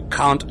that you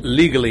can't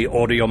legally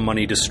order your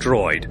money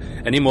destroyed,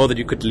 any more than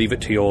you could leave it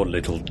to your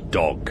little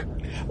dog.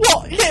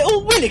 What,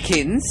 little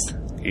Willikins?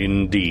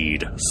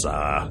 Indeed,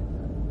 sir.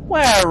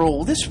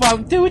 Well, this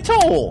won't do at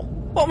all.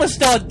 What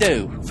must I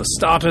do? For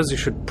starters, you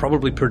should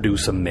probably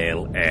produce a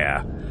male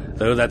heir,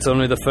 though that's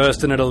only the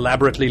first in an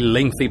elaborately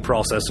lengthy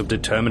process of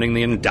determining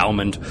the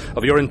endowment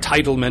of your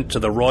entitlement to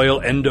the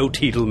royal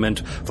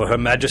endoteetlement for Her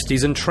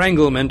Majesty's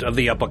entranglement of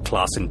the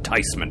upper-class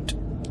enticement.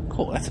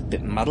 Oh, that's a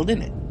bit muddled,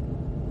 isn't it?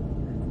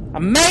 A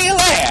male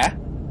heir?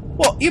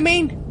 What, you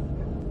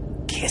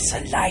mean? Kiss a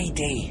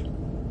lady?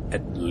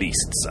 At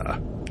least, sir.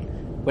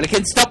 Well, I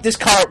can stop this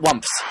car at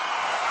once.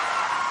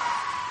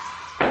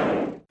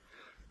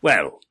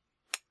 Well,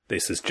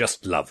 this is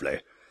just lovely.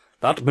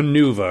 That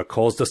maneuver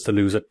caused us to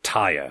lose a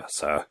tyre,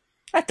 sir.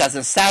 That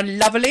doesn't sound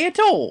lovely at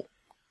all.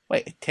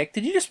 Wait a tick,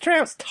 did you just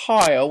pronounce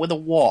tyre with a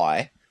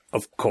Y?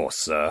 Of course,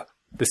 sir.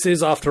 This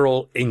is, after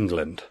all,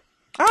 England.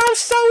 Oh,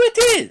 so it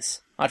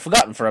is. I'd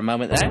forgotten for a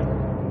moment there.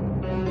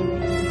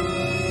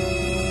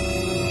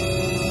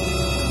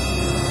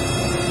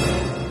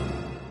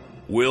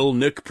 Will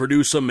Nick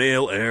produce a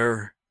male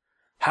heir?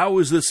 How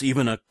is this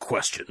even a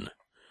question?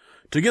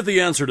 To get the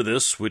answer to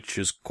this, which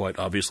is quite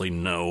obviously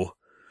no,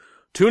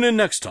 tune in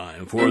next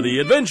time for the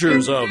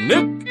adventures of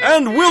Nick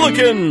and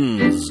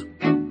Willikins!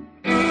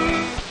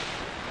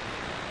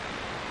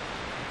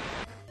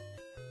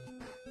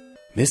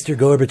 Mr.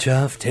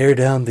 Gorbachev, tear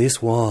down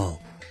this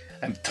wall.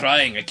 I'm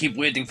trying. I keep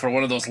waiting for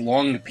one of those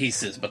long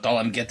pieces, but all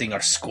I'm getting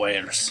are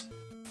squares.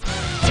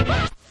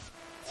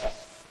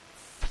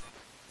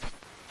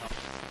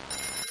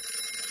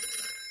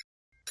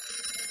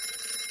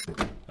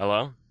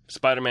 Hello?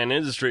 Spider-Man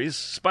Industries.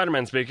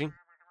 Spider-Man speaking.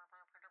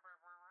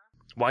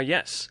 Why,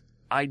 yes.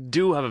 I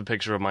do have a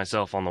picture of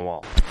myself on the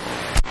wall.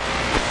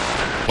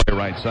 Your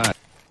right side.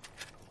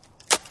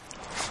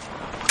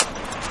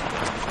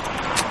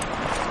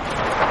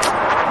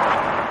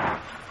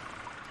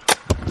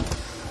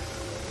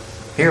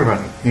 Here,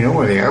 buddy, you know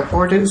where the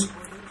airport is?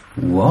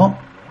 What?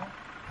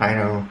 I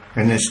know.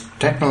 In this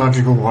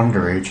technological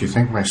wonder age, you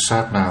think my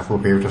sat-nav will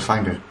be able to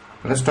find it,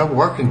 but it's not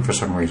working for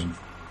some reason.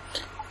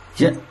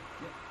 Yeah.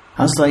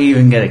 How's they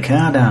even get a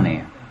car down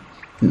here?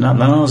 Not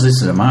knows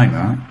this is mine,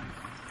 right?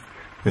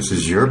 This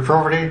is your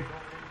property?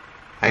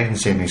 I didn't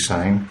see any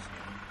sign.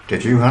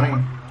 Did you,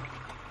 honey?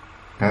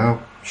 No,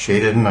 she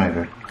didn't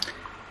either.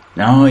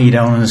 No, you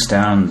don't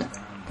understand.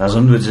 There's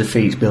hundreds of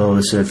feet below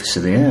the surface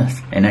of the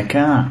earth, in a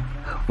car,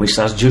 which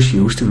that's just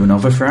used to run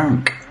over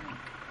Frank.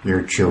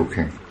 You're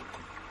joking.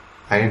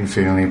 I didn't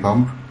feel any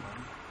bump.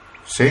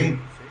 See?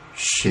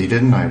 She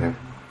didn't either.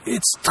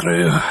 It's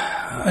true.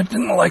 I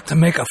didn't like to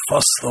make a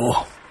fuss,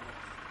 though.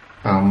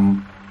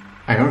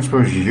 I don't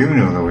suppose you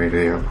know the way to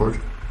the airport.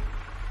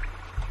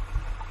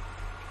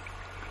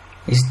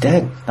 He's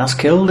dead. That's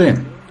killed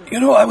him. You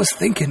know, I was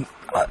thinking,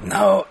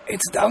 now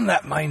it's down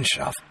that mine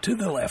shaft to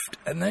the left,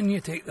 and then you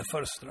take the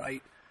first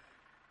right,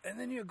 and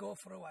then you go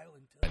for a while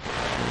until...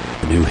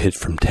 A new hit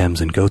from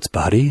Thames and Goat's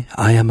Body,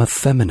 I Am a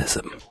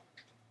Feminism.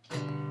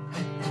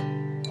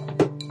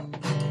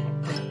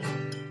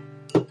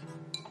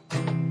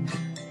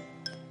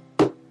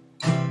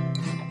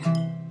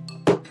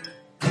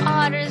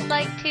 Otters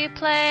like to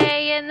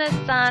play in the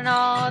sun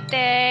all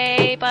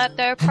day, but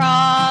they're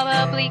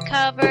probably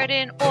covered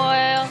in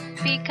oil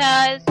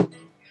because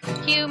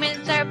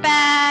humans are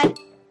bad.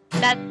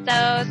 That's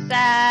so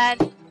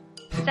sad.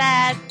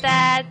 Sad,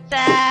 sad,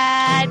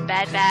 sad.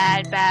 Bad,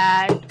 bad,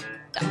 bad.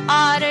 The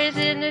otters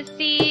in the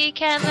sea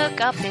can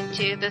look up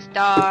into the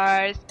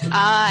stars.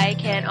 I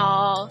can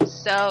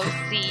also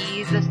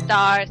see the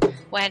stars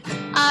when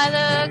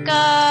I look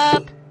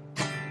up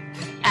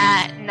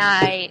at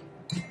night.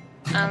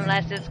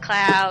 Unless it's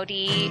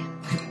cloudy.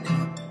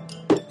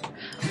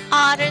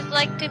 Otters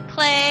like to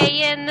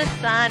play in the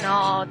sun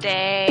all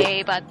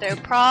day, but they're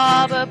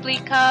probably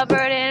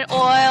covered in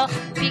oil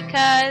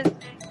because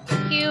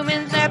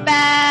humans are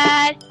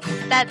bad.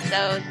 That's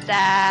so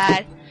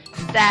sad.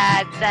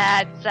 Sad,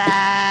 sad,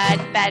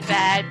 sad. Bad,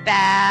 bad,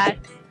 bad.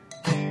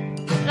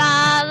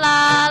 La,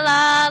 la,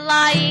 la,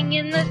 lying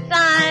in the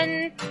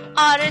sun.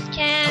 Otters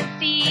can't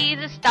see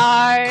the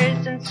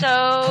stars, and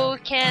so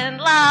can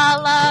la,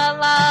 la,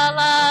 la,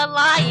 la,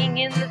 lying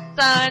in the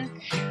sun.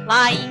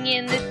 Lying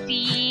in the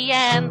sea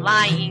and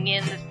lying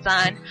in the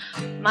sun.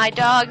 My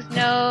dog's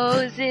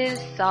nose is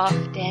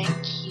soft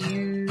and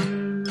cute.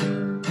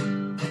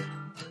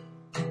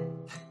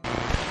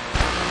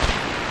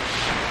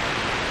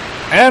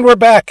 And we're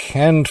back,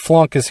 and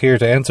Flonk is here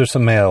to answer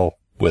some mail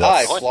with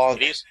us. Hi,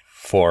 Flonk.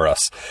 For us.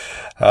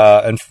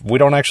 And we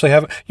don't actually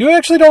have... You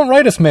actually don't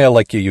write us mail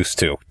like you used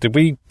to. Did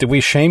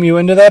we shame you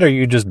into that, or are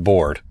you just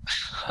bored?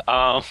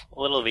 A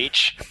little of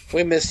each.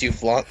 We missed you,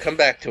 Flonk. Come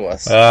back to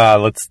us.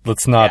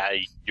 Let's not...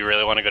 Yeah, you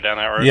really want to go down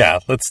that road? Yeah,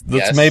 let's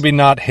maybe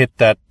not hit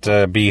that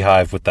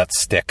beehive with that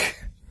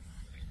stick.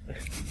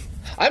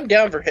 I'm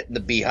down for hitting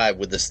the beehive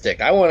with the stick.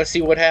 I want to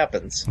see what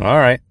happens. All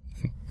right.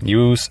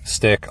 Use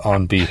stick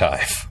on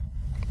beehive.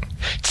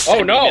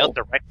 Oh, no! Email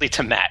directly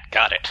to Matt.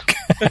 Got it.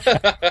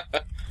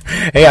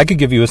 Hey, I could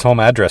give you his home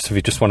address if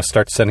you just want to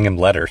start sending him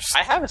letters.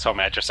 I have his home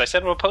address. I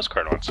sent him a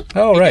postcard once.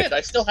 Oh, right. Did.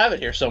 I still have it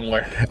here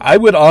somewhere. I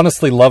would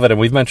honestly love it, and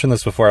we've mentioned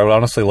this before, I would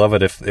honestly love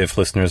it if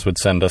listeners would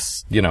send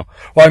us,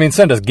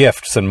 send us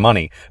gifts and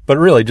money, but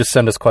really just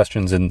send us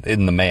questions in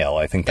the mail.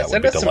 I think that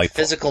would be delightful. Send us some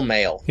physical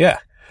mail. Yeah.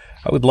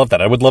 I would love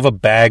that. I would love a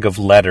bag of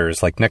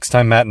letters. Like, next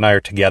time Matt and I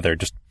are together,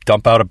 just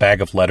dump out a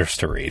bag of letters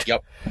to read.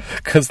 Yep.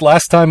 Because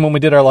last time when we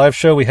did our live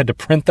show, we had to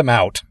print them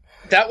out.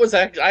 That was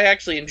I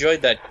actually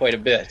enjoyed that quite a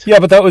bit. Yeah,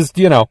 but that was,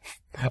 I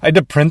had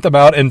to print them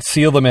out and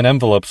seal them in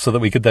envelopes so that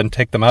we could then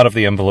take them out of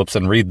the envelopes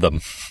and read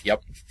them.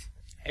 Yep.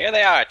 Here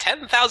they are,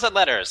 10,000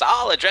 letters,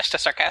 all addressed to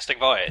Sarcastic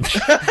Voyage.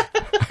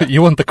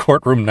 You want the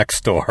courtroom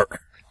next door.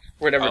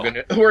 We're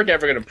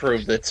never gonna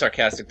prove that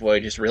Sarcastic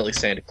Voyage is really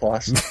Santa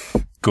Claus.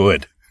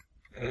 Good.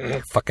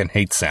 I fucking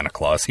hate Santa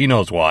Claus. He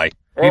knows why.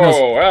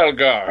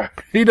 Algar.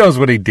 He knows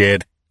what he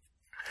did.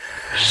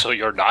 So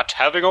you're not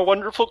having a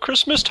wonderful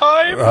Christmas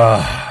time?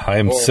 I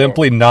am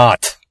simply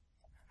not.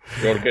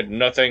 You'll get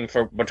nothing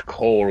but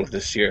coal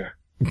this year.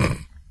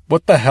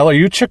 What the hell? Are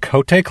you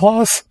Chakotay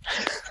Claus?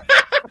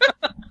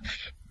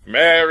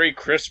 Merry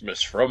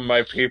Christmas from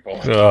my people.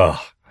 Ugh.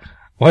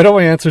 Why don't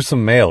we answer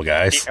some mail,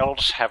 guys? The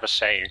elves have a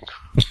saying.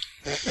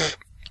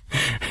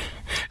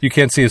 You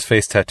can't see his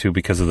face tattoo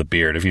because of the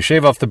beard. If you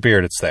shave off the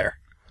beard, it's there.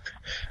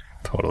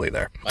 Totally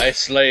there. My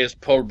sleigh is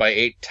pulled by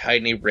 8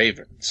 tiny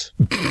ravens.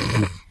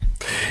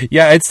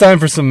 Yeah, it's time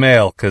for some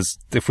mail, because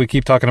if we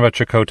keep talking about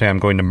Chakotay, I'm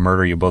going to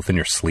murder you both in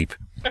your sleep.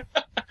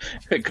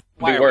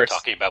 Why are we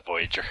talking about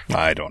Voyager?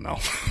 I don't know.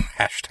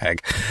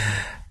 Hashtag.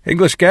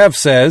 English Gav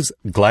says,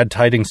 glad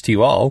tidings to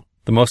you all.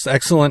 The most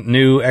excellent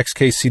new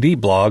XKCD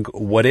blog,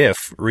 What If,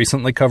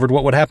 recently covered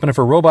what would happen if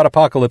a robot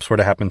apocalypse were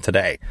to happen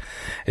today.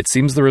 It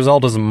seems the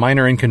result is a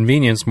minor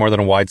inconvenience more than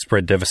a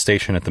widespread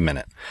devastation at the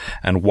minute.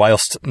 And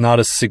whilst not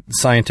as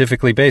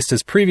scientifically based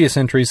as previous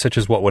entries, such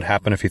as what would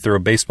happen if you threw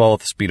a baseball at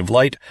the speed of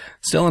light,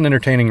 still an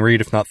entertaining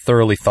read if not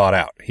thoroughly thought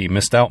out. He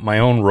missed out my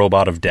own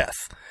robot of death.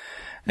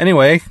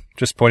 Anyway,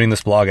 just pointing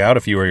this blog out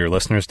if you or your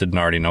listeners didn't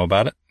already know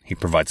about it. He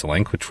provides a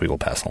link, which we will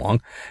pass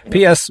along.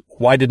 P.S.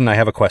 Why didn't I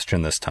have a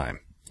question this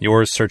time?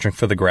 Yours, searching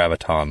for the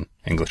Graviton,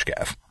 English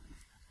Gav.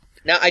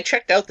 Now, I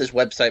checked out this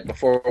website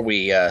before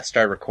we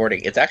started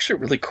recording. It's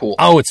actually really cool.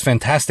 Oh, it's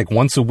fantastic.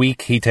 Once a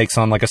week, he takes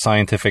on like a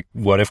scientific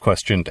what-if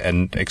question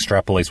and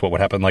extrapolates what would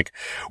happen. Like,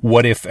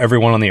 what if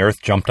everyone on the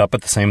Earth jumped up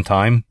at the same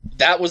time?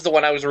 That was the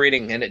one I was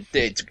reading, and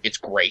it's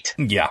great.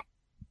 Yeah.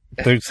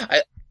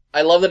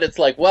 I love that it's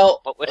like, well...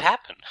 What would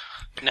happen?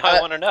 Now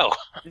I want to know.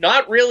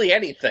 Not really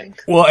anything.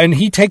 Well, and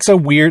he takes a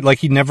weird, like,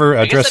 he never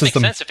addresses I guess that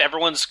them. makes sense. If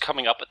everyone's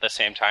coming up at the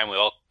same time, we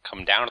all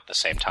come down at the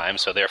same time,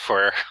 so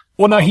therefore,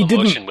 well, no, he the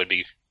didn't. motion would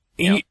be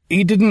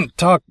He didn't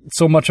talk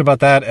so much about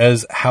that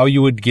as how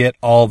you would get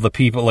all the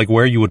people, like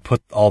where you would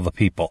put all the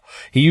people.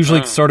 He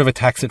usually sort of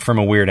attacks it from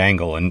a weird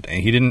angle, and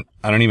he didn't,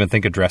 I don't even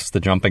think, address the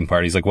jumping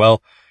part. He's like,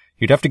 well,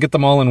 you'd have to get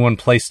them all in one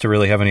place to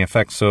really have any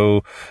effect,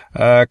 so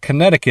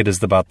Connecticut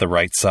is about the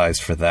right size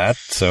for that.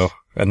 So,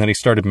 and then he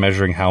started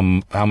measuring how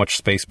much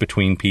space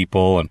between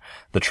people and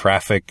the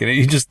traffic, and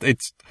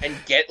and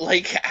get,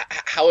 like,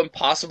 how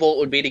impossible it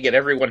would be to get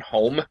everyone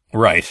home.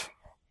 Right.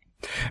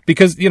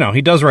 Because, you know,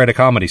 he does write a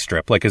comedy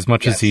strip. Like, as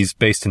much as he's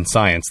based in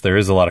science, there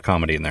is a lot of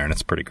comedy in there, and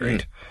it's pretty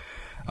great.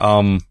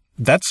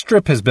 That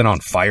strip has been on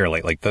fire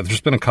lately. Like, there's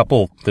been a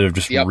couple that have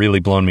just really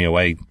blown me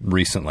away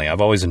recently.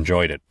 I've always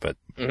enjoyed it, but...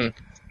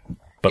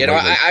 but you know,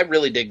 I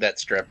really dig that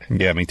strip.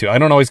 Yeah, me too. I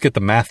don't always get the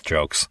math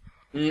jokes.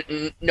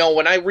 No,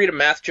 when I read a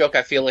math joke,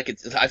 I feel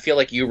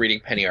like you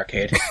reading Penny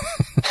Arcade.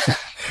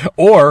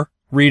 Or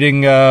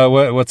reading,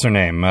 what's her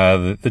name?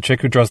 The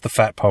chick who draws the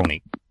fat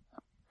pony.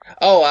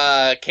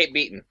 Oh, Kate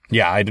Beaton.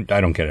 Yeah, I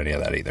don't get any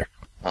of that either.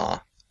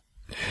 Aw.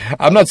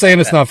 I'm not saying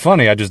it's not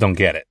funny, I just don't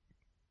get it.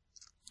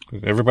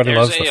 Everybody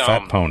loves the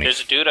fat pony.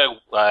 There's a dude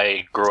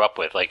I grew up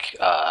with, like,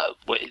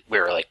 we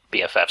were, like,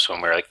 BFFs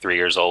when we were, like, 3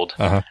 years old.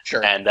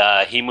 Sure. And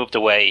he moved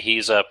away.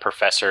 He's a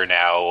professor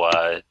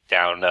now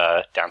down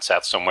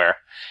south somewhere.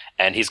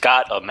 And he's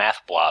got a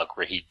math blog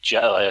where he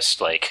just,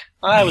 like,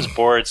 I was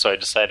bored, so I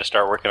decided to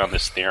start working on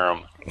this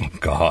theorem. Oh,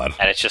 God.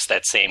 And it's just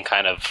that same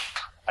kind of,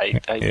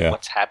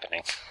 what's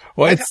happening?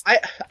 Well,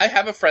 I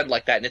have a friend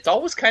like that, and it's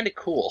always kind of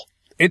cool.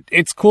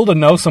 It's cool to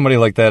know somebody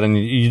like that, and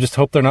you just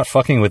hope they're not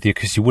fucking with you,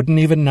 because you wouldn't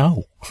even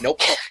know.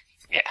 Nope.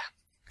 Yeah.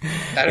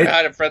 I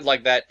had a friend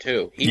like that,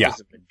 too. He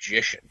was a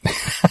magician.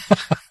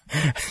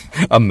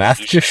 A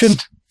math-magician?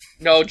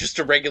 No, just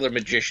a regular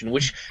magician,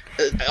 which,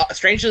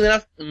 strangely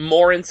enough,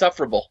 more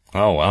insufferable.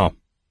 Oh, wow.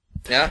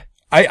 Yeah.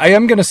 I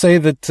am going to say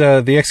that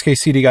the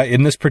XKCD guy,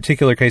 in this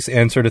particular case,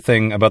 answered a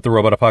thing about the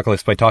robot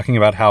apocalypse by talking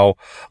about how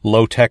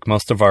low-tech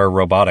most of our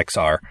robotics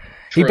are.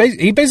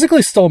 He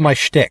basically stole my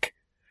shtick.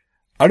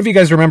 I don't know if you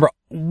guys remember,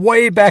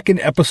 way back in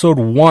episode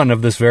 1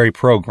 of this very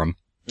program,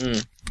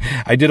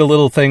 I did a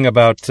little thing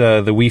about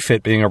the Wii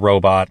Fit being a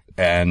robot,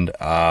 and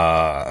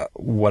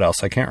what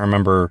else? I can't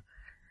remember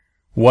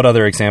what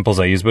other examples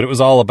I used, but it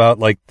was all about,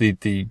 like, the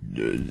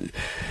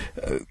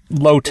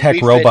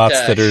low-tech robots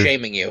that are...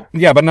 shaming you.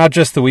 Yeah, but not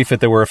just the Wii Fit,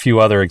 there were a few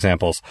other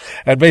examples.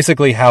 And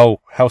basically how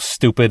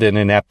stupid and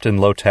inept and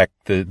low-tech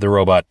the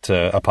robot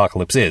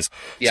apocalypse is.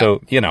 Yeah.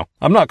 So, you know,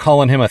 I'm not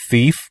calling him a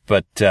thief,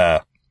 but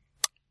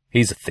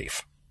he's a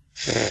thief.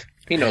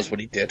 He knows what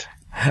he did.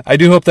 I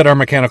do hope that our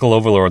mechanical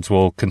overlords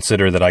will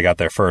consider that I got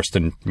there first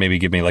and maybe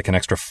give me, like, an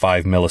extra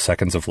 5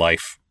 milliseconds of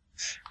life.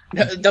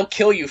 They'll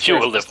kill you first. You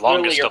will live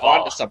longest of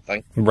all.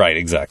 Something. Right,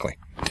 exactly.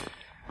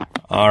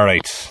 All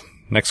right.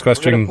 Next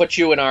question. We're gonna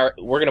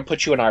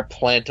put you in our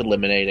plant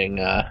eliminating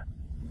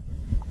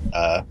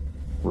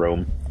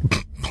room.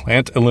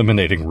 Plant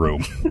eliminating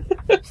room.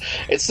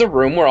 It's the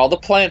room where all the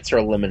plants are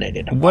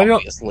eliminated.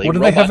 Obviously, what do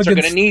robots they have against, are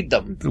going to need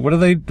them. What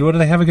do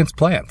they have against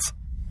plants?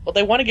 Well,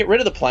 they want to get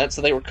rid of the plants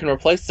so they can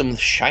replace them with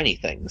shiny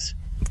things.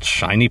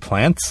 Shiny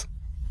plants?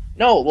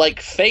 No, like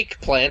fake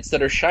plants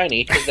that are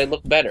shiny because they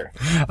look better.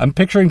 I'm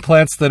picturing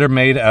plants that are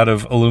made out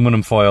of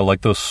aluminum foil,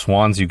 like those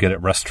swans you get at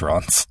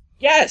restaurants.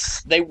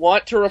 Yes, they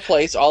want to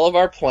replace all of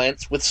our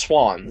plants with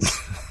swans.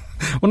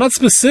 Well, not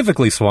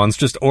specifically swans,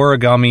 just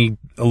origami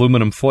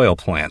aluminum foil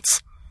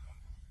plants.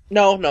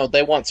 No,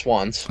 they want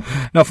swans.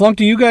 Now, Flunk,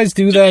 do you guys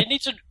do that?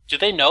 Do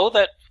they know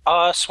that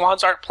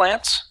swans aren't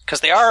plants?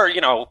 Because they are,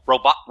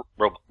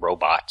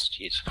 robots.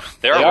 Jeez,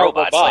 they are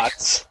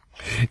robots.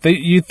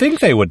 You'd think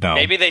they would know.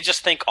 Maybe they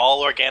just think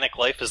all organic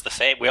life is the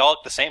same. We all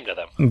look the same to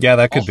them. Yeah,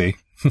 that could be.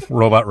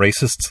 Robot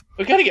racists.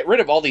 We got to get rid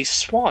of all these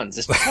swans.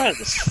 This planet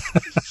is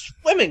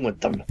swimming with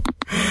them.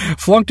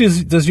 Flunk,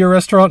 does your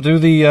restaurant do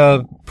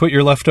the put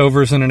your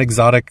leftovers in an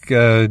exotic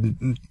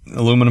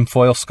aluminum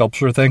foil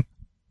sculpture thing?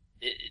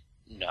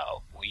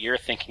 No, you're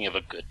thinking of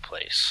a good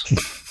place.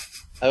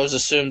 I always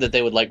assumed that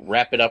they would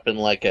wrap it up in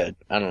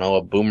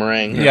a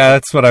boomerang. Yeah,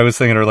 that's what I was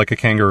thinking, or like a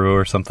kangaroo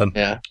or something.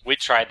 Yeah. We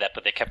tried that,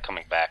 but they kept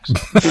coming back.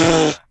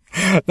 So.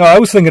 No, I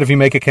was thinking if you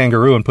make a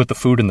kangaroo and put the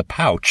food in the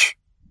pouch,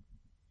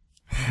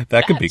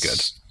 that could be good.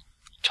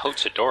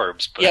 Totes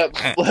adorbs, but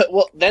yeah.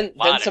 Well, then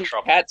some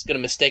cat's gonna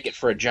mistake it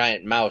for a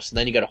giant mouse, and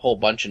then you got a whole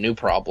bunch of new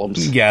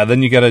problems. Yeah,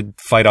 then you got to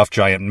fight off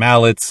giant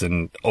mallets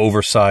and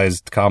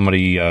oversized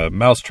comedy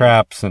mouse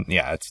traps, and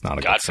yeah, it's not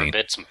a good scene. God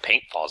forbid some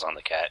paint falls on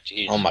the cat.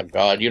 Jeez. Oh my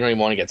God, you don't even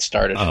want to get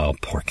started. Oh,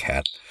 poor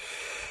cat.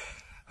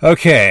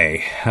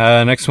 Okay,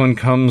 next one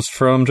comes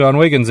from John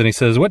Wiggins, and he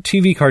says, what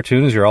TV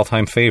cartoon is your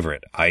all-time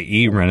favorite?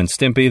 I.e. Ren and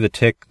Stimpy, The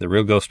Tick, The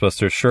Real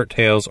Ghostbusters, Shirt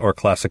Tales, or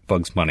classic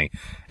Bugs Bunny?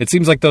 It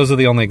seems like those are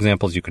the only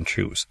examples you can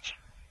choose.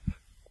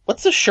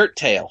 What's a shirt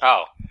tail?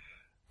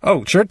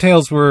 Oh, Shirt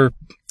Tales were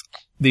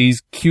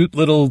these cute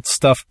little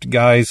stuffed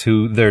guys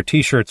who their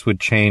t-shirts would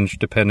change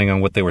depending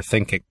on what they were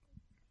thinking.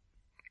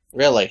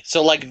 Really?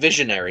 So like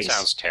Visionaries?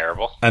 Sounds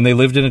terrible. And they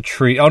lived in a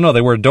tree. Oh no,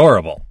 they were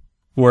adorable.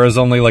 Whereas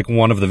only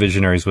one of the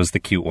Visionaries was the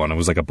cute one. It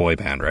was like a boy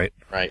band, right?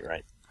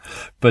 Right.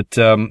 But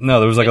no,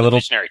 there was like a little.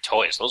 Visionary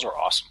toys. Those were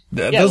awesome.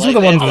 Those were the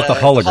ones with the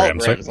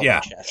holograms, right?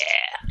 Yeah.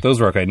 Those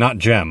were okay. Not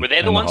Gem. Were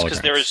they the ones?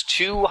 Because there was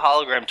 2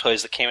 hologram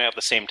toys that came out at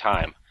the same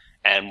time,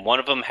 and one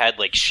of them had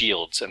like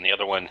shields, and the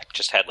other one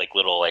just had like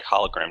little like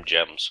hologram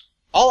gems.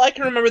 All I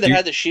can remember that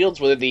had the shields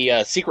were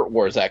the Secret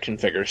Wars action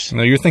figures.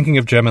 No, you're thinking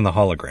of Gem and the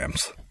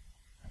holograms.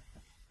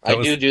 I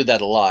do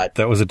that a lot.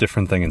 That was a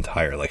different thing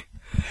entirely.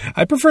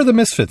 I prefer the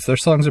Misfits. Their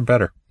songs are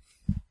better.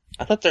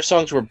 I thought their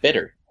songs were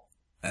bitter.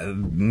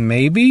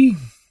 Maybe?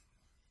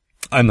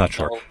 I'm not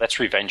sure. Oh, that's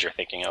Revenge you're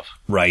thinking of.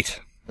 Right.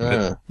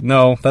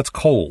 No, that's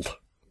Cold.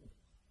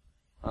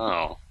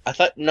 Oh.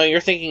 No,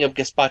 you're thinking of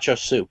gazpacho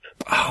soup.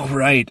 Oh,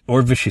 right.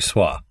 Or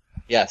Vichyssoise.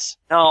 Yes.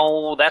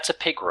 No, that's a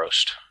pig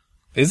roast.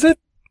 Is it?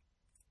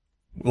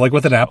 Like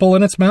with an apple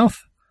in its mouth?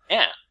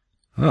 Yeah.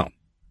 Oh. All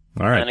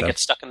right. And then it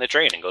gets stuck in the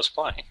drain and goes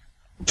flying.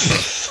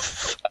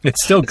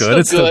 It's still good.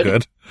 It's still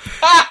good.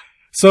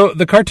 So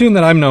the cartoon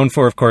that I'm known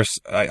for, of course,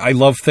 I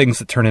love things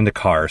that turn into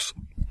cars.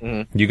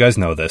 Mm-hmm. You guys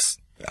know this.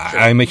 Sure.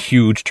 I'm a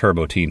huge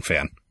Turbo Teen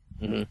fan.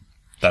 Mm-hmm.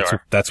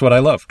 That's what I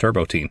love,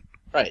 Turbo Teen.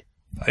 Right.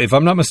 If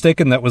I'm not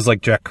mistaken, that was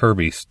like Jack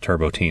Kirby's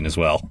Turbo Teen as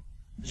well.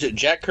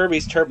 Jack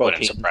Kirby's Turbo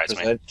Teen. Surprise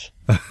me.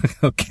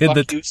 A kid Fuck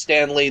that you,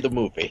 Stanley, the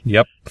movie.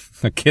 Yep.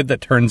 A kid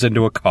that turns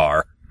into a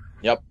car.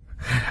 Yep.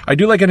 I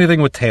do like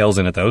anything with tails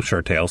in it, though.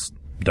 Sure, Tails.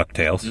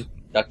 DuckTales.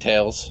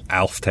 DuckTales.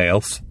 Alf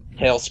Tails.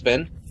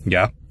 Tailspin.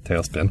 Yeah,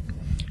 Tailspin.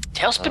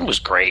 Tailspin was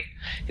great.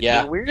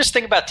 Yeah. The weirdest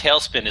thing about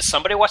Tailspin is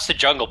somebody watched The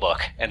Jungle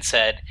Book and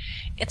said,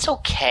 it's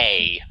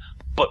okay,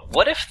 but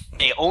what if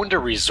they owned a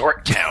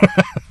resort town?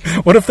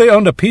 What if they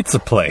owned a pizza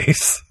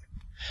place?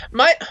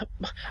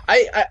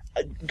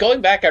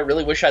 Going back, I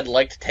really wish I'd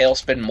liked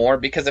Tailspin more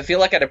because I feel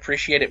like I'd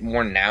appreciate it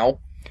more now.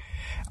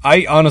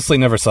 I honestly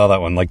never saw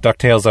that one. Like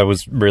DuckTales, I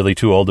was really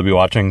too old to be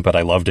watching, but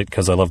I loved it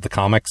because I loved the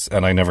comics,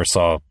 and I never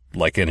saw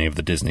like any of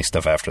the Disney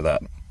stuff after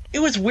that. It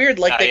was weird.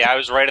 Like I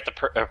was right at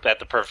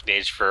the perfect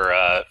age for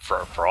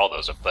all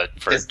those, but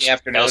for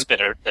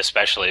Tailspin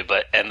especially.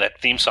 And the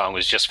theme song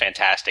was just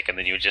fantastic, and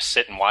then you would just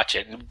sit and watch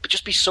it, and it would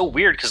just be so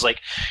weird because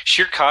like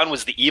Shere Khan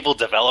was the evil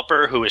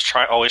developer who was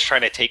always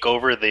trying to take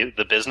over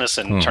the business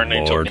and turn it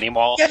into a mini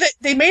mall. Yeah,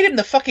 they made him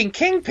the fucking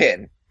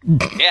kingpin.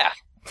 Yeah.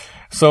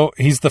 So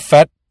he's the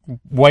fat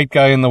white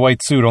guy in the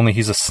white suit, only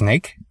he's a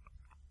snake?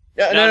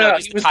 No,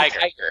 he was the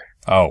tiger.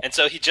 Oh. And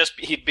so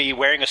he'd be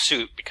wearing a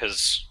suit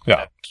because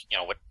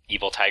what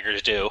evil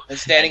tigers do. And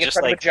standing in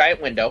front of a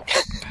giant window.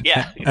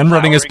 Yeah. And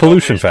running his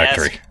pollution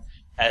factory.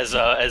 As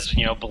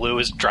Baloo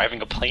is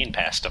driving a plane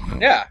past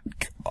him. Yeah.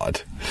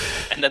 God.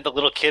 And then the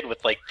little kid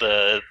with like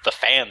the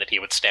fan that he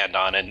would stand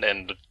on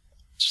and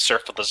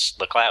surf with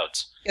the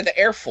clouds. Yeah, the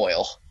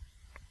airfoil.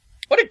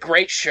 What a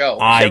great show.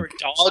 There were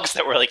dogs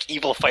that were like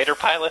evil fighter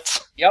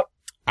pilots. Yep.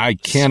 I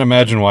can't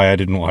imagine why I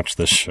didn't watch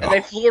this show. And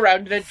they flew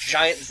around in a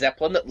giant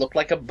Zeppelin that looked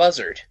like a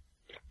buzzard.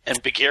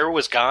 And Bagheera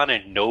was gone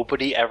and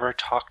nobody ever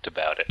talked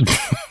about it.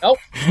 Nope.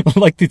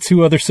 Like the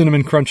 2 other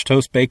Cinnamon Crunch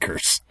Toast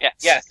bakers.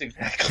 Yes,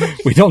 exactly.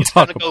 We don't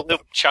talk about it. Go live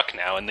with Chuck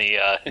now in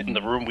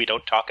the room we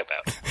don't talk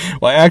about.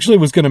 Well, I actually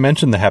was going to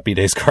mention the Happy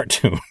Days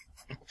cartoon.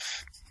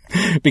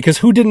 Because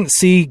who didn't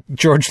see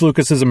George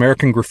Lucas's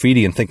American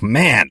Graffiti and think,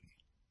 man,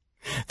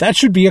 that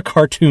should be a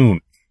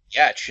cartoon.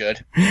 Yeah, it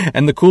should.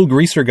 And the cool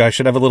greaser guy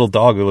should have a little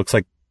dog who looks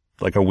like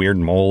a weird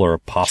mole or a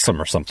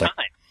possum or something.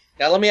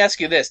 Now let me ask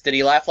you this. Did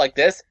he laugh like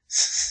this?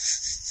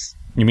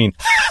 You mean?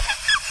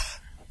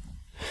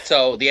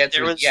 So the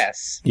answer is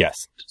yes. Yes.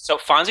 So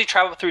Fonzie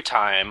traveled through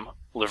time.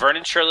 Laverne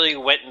and Shirley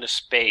went into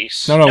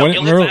space. No, they are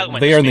in the army.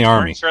 Laverne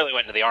and Shirley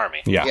went into the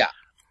army. Yeah.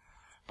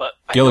 But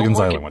Gilligan's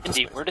Island went to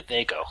space. Where did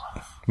they go?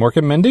 Mork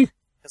and Mindy?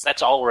 Because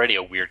that's already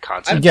a weird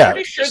concept. I'm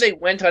pretty sure they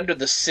went under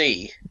the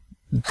sea.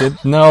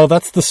 No,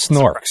 that's the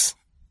Snorks.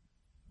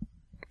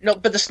 No,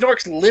 but the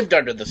Snorks lived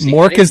under the sea.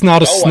 Mork is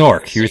not a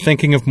Snork. You're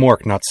thinking of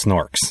Mork, not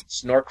Snorks.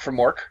 Snork for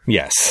Mork?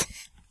 Yes.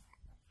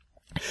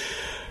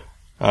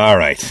 All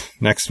right.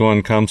 Next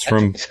one comes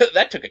from...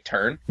 That took a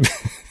turn.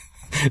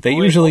 They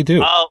usually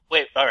do. Oh,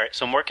 wait. All right.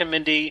 So Mork and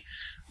Mindy,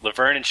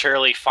 Laverne and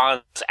Shirley,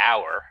 Fonz's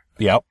Hour.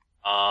 Yep.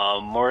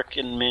 Mork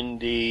and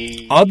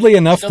Mindy... Oddly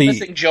enough, Still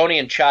missing Joni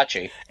and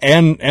Chachi.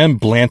 And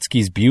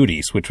Blansky's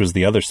Beauties, which was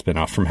the other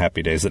spin-off from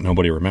Happy Days that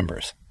nobody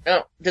remembers.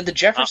 No, did the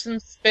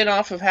Jeffersons spin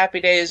off of Happy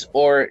Days,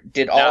 or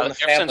did All in the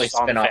Family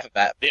spin off of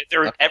that?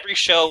 Every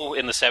show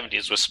in the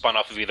 70s was spun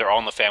off of either All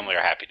in the Family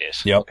or Happy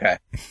Days. Yep. Okay.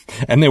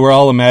 And they were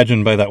all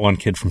imagined by that one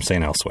kid from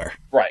St. Elsewhere.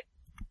 Right.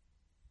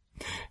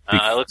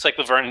 It looks like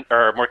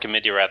Mork and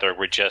Mindy, rather,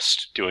 were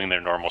just doing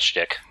their normal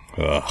shtick.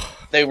 Ugh.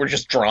 They were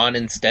just drawn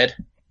instead?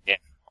 Yeah.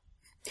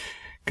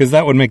 Because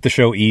that would make the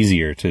show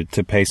easier to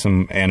pay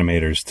some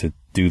animators to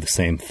do the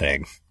same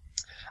thing.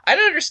 I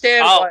don't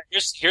understand why...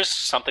 Here's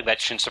something that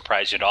shouldn't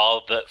surprise you at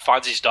all.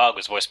 Fonzie's dog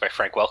was voiced by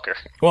Frank Welker.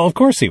 Well, of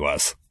course he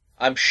was.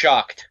 I'm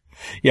shocked.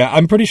 Yeah,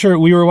 I'm pretty sure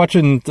we were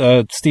watching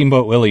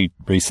Steamboat Willie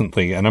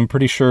recently, and I'm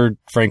pretty sure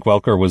Frank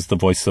Welker was the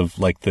voice of,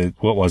 like, the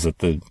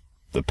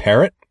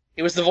parrot?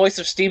 He was the voice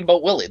of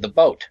Steamboat Willie, the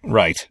boat.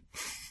 Right.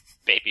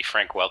 Baby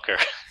Frank Welker.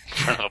 in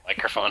front of a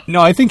microphone.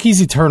 No, I think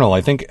he's eternal.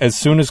 I think as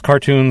soon as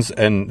cartoons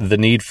and the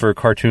need for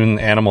cartoon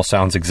animal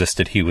sounds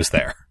existed, he was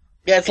there.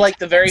 Yeah, it's like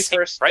the very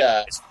first...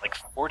 it's like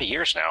 40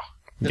 years now.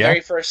 The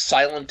very first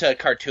silent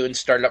cartoon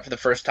started up for the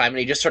first time, and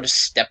he just sort of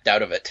stepped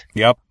out of it.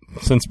 Yep.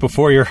 Since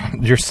before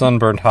your sun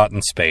burned hot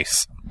in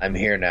space. I'm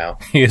here now.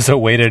 He has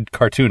awaited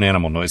cartoon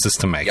animal noises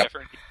to make. Yep.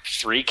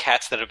 3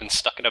 cats that have been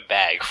stuck in a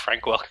bag.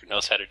 Frank Welker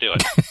knows how to do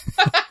it.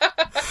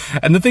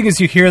 And the thing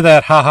is, you hear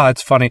that, haha,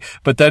 it's funny,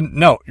 but then,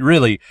 no,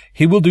 really,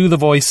 he will do the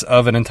voice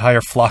of an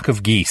entire flock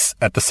of geese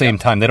at the same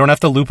time. They don't have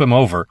to loop him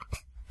over.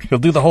 He'll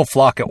do the whole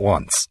flock at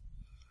once.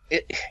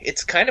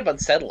 It's kind of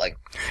unsettling.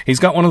 He's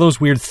got one of those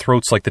weird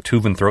throats like the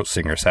Tuvan throat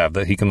singers have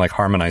that he can, like,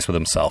 harmonize with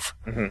himself.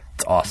 Mm-hmm.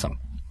 It's awesome.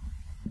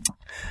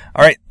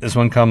 All right, this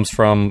one comes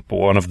from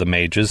one of the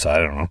mages. I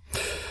don't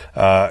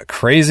know.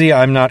 Crazy,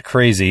 I'm not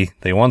crazy.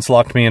 They once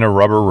locked me in a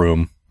rubber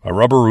room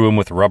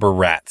with rubber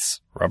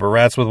rats. Rubber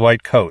rats with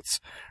white coats.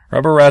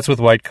 Rubber rats with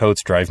white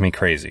coats drive me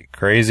crazy.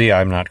 Crazy,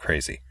 I'm not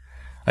crazy.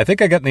 I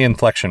think I got the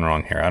inflection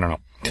wrong here. I don't know.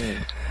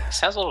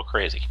 Sounds a little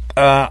crazy.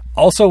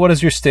 Also, what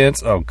is your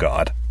stance? Oh,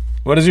 God.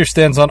 What is your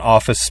stance on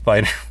Office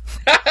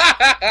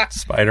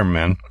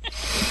Spider-Man?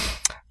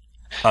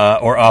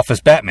 Or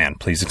Office Batman?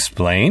 Please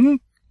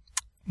explain.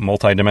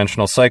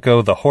 Multidimensional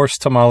Psycho, the Horse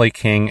Tamale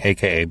King,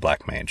 a.k.a.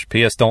 Black Mage.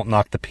 P.S. Don't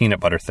knock the peanut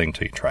butter thing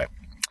till you try it.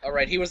 All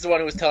right, he was the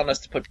one who was telling us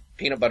to put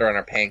peanut butter on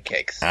our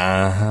pancakes.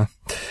 Uh-huh.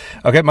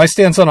 Okay, my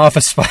stance on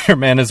Office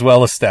Spider-Man is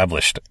well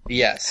established.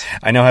 Yes.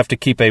 I now have to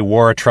keep a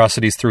War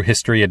Atrocities Through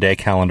History a Day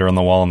calendar on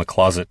the wall in the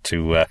closet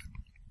to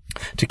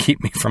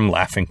keep me from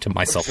laughing to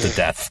myself to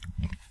death.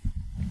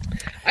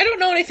 I don't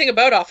know anything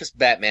about Office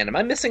Batman. Am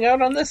I missing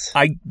out on this?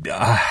 I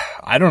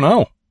don't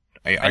know.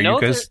 Are you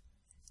guys...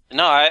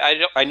 No,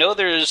 I know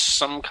there's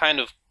some kind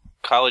of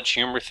college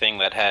humor thing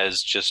that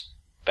has just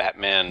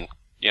Batman,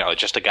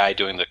 just a guy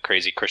doing the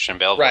crazy Christian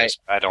Bale voice.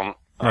 I don't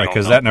Right,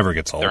 because that never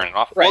gets old. Right.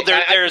 Well,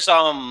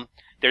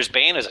 there's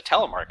Bane as a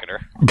telemarketer.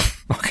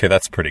 Okay,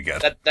 that's pretty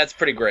good. That's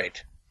pretty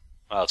great.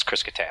 Well, it's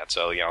Chris Kattan,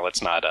 so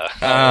let's not.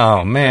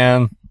 Oh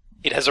man,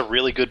 he has a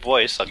really good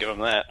voice. I'll give him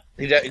that.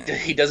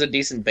 He does a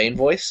decent Bane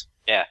voice.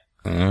 Yeah.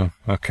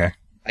 Okay.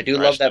 I do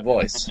love that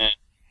voice.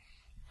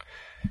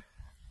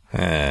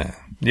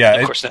 Yeah,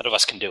 of course, none of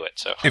us can do it.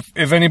 So,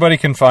 if anybody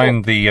can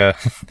find the,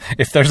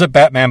 if there's a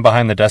Batman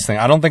behind the desk thing,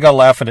 I don't think I'll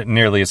laugh at it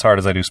nearly as hard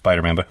as I do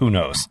Spider-Man. But who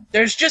knows?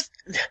 There's just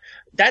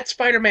that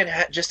Spider-Man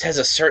just has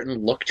a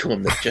certain look to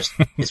him that just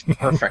is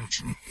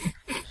perfect.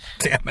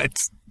 Damn it!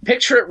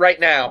 Picture it right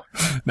now.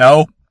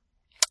 No.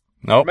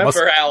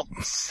 Remember Al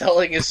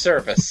selling his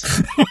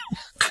service.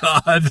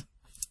 God.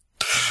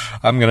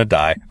 I'm gonna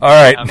die. All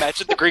right.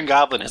 Imagine the Green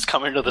Goblin has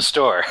come into the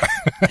store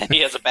and he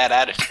has a bad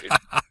attitude.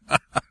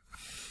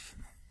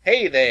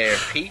 Hey there,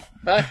 Pete.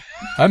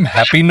 I'm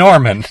Happy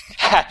Norman.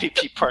 Happy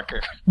Pete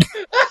Parker.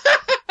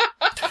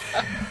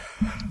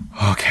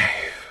 Okay.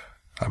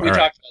 We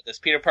talked about this.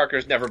 Peter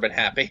Parker's never been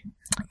happy.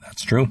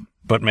 That's true.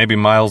 But maybe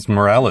Miles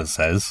Morales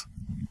says.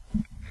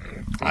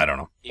 I don't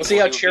know. We'll see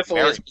how cheerful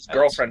his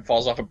girlfriend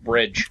falls off a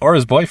bridge. Or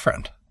his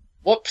boyfriend.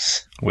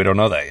 Whoops. We don't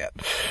know that yet.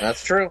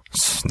 That's true.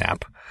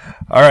 Snap.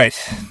 All right.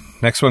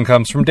 Next one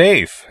comes from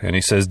Dave. And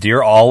he says,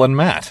 Dear All and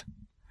Matt.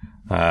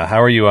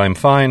 How are you? I'm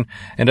fine.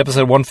 In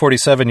episode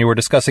 147, you were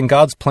discussing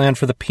God's plan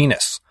for the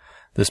penis.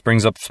 This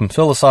brings up some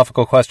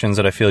philosophical questions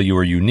that I feel you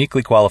are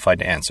uniquely qualified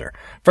to answer.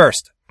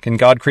 First, can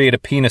God create a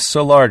penis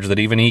so large that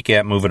even he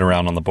can't move it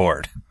around on the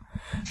board?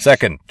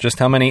 Second, just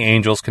how many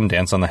angels can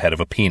dance on the head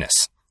of a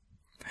penis?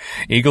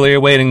 Eagerly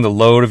awaiting the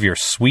load of your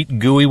sweet,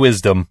 gooey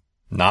wisdom,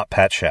 not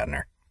Pat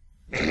Shatner.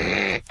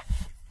 I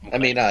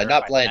mean,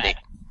 not Blandy.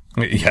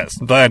 Yes,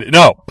 Blandy.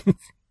 No!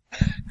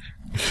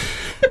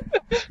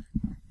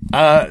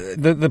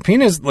 The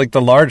penis, like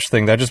the large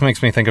thing, that just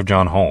makes me think of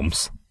John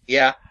Holmes.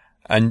 Yeah.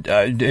 And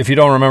if you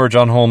don't remember,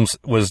 John Holmes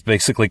was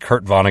basically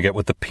Kurt Vonnegut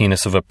with the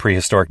penis of a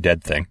prehistoric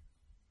dead thing.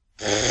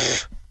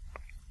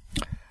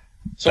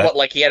 So what,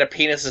 like he had a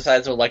penis the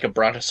size of like a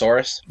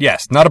brontosaurus?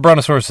 Yes, not a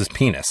brontosaurus's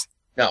penis.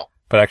 No.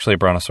 But actually a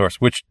brontosaurus,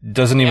 which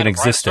doesn't even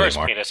exist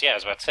anymore. Penis, yeah, I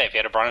was about to say, if he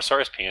had a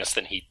brontosaurus penis,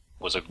 then he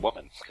was a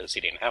woman, because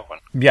he didn't have one.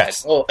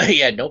 Yes. Oh, he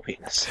had no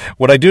penis.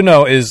 What I do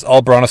know is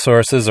all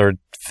brontosauruses are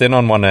thin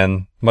on one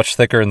end, much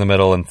thicker in the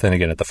middle, and thin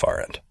again at the far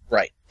end.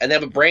 Right. And they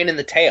have a brain in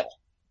the tail.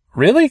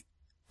 Really?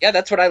 Yeah,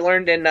 that's what I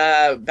learned in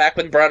back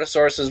when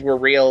brontosauruses were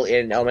real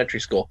in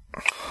elementary school.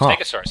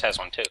 Stegosaurus has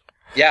one, too.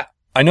 Yeah.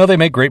 I know they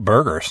make great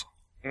burgers.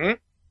 Mm-hmm.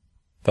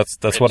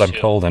 That's what I'm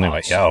told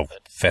anyway. Yeah,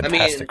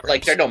 fantastic ribs.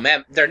 Like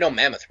they're no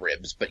mammoth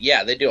ribs, but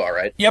yeah, they do all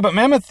right. Yeah, but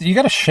mammoth, you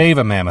got to shave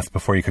a mammoth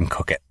before you can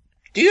cook it.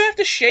 Do you have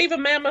to shave a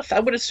mammoth? I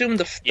would assume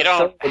you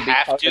don't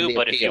have to,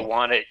 but if you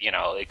want it,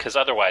 because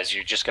otherwise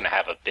you're just going to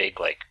have a big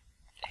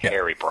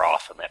hairy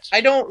broth, and that's.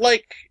 I don't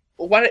like.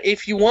 What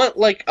if you want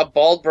like a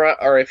bald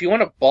or if you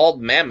want a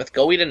bald mammoth,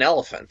 go eat an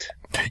elephant.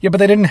 Yeah, but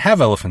they didn't have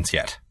elephants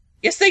yet.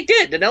 Yes, they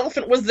did. An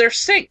elephant was their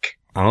sink.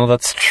 Oh,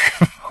 that's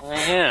true.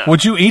 Yeah.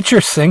 Would you eat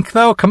your sink,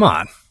 though? Come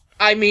on.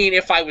 I mean,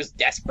 if I was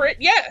desperate,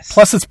 yes.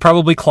 Plus, it's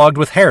probably clogged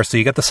with hair, so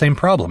you get the same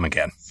problem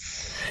again.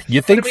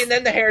 You think? But, I mean,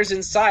 then the hair is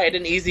inside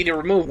and easy to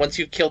remove once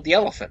you've killed the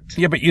elephant.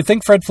 Yeah, but you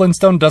think Fred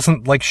Flintstone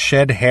doesn't, like,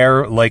 shed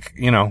hair, like,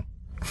 you know...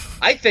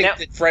 I think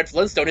that Fred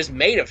Flintstone is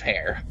made of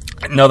hair.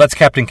 No, that's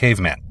Captain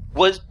Caveman.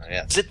 Was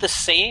it the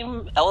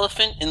same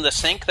elephant in the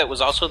sink that was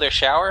also their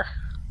shower?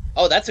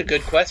 Oh, that's a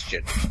good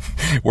question.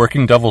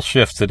 Working double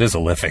shifts, it is a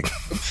living.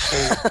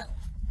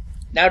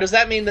 Now, does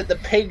that mean that the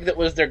pig that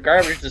was their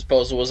garbage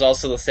disposal was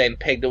also the same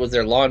pig that was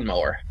their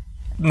lawnmower?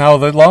 No,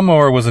 the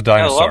lawnmower was a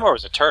dinosaur. No, the lawnmower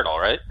was a turtle,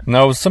 right?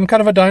 No, it was some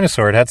kind of a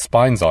dinosaur. It had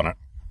spines on it.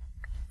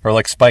 Or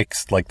like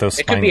spikes, like those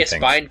spiny things. It could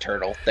be a spine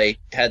turtle. They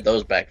had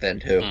those back then,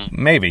 too.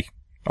 Maybe.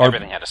 Or,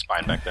 everything had a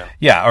spine back then.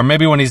 Yeah, or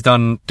maybe when he's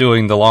done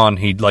doing the lawn,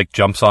 he like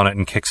jumps on it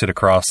and kicks it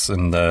across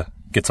and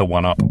gets a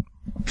 1-up.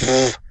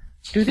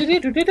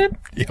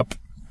 Yep.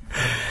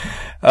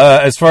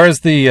 As far as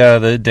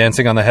the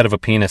dancing on the head of a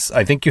penis,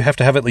 I think you have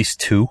to have at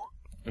least 2.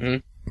 Mm-hmm.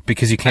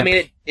 Because you can't... I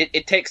mean,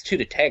 it takes 2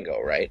 to tango,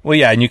 right? Well,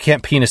 yeah, and you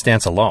can't penis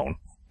dance alone.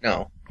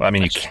 No. Well, I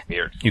mean, That's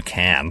weird. You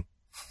can.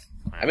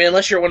 I mean,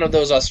 unless you're one of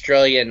those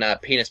Australian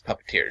penis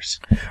puppeteers.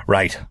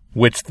 Right.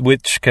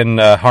 Which can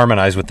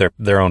harmonize with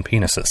their own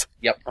penises.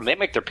 Yep. And they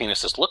make their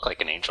penises look like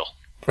an angel.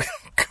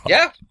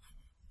 Yeah.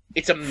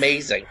 It's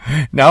amazing.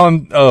 Now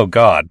I'm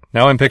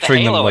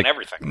picturing them like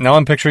everything. Now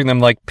I'm picturing them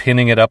like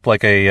pinning it up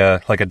like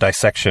a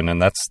dissection,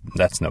 and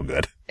that's no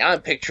good. Now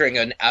I'm picturing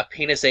a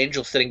penis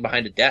angel sitting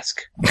behind a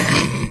desk.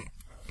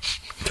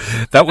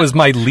 That was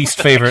my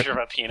least favorite. Picture of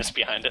a penis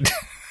behind it.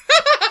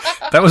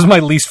 That was my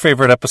least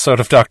favorite episode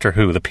of Doctor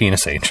Who, the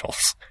Penis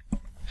Angels.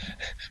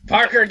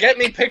 Parker, get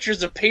me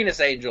pictures of penis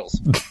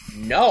angels.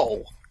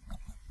 No.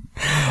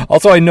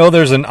 Also, I know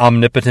there's an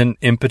omnipotent,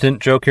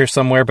 impotent joke here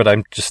somewhere, but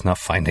I'm just not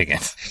finding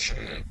it.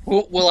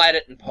 We'll add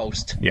it in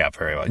post. Yeah,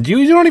 very well.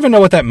 You don't even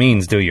know what that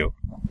means, do you?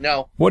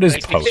 No. What is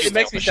post? It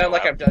makes me sound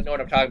like I know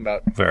what I'm talking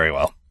about. Very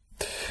well.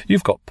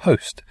 You've got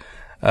post.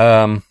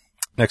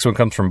 Next one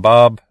comes from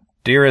Bob.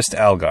 Dearest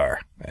Algar,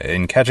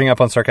 in catching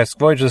up on Sarcastic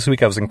Voyage this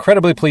week, I was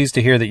incredibly pleased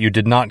to hear that you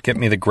did not get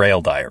me the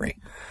Grail Diary.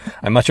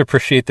 I much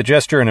appreciate the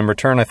gesture, and in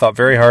return, I thought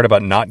very hard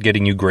about not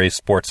getting you Gray's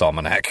Sports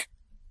Almanac.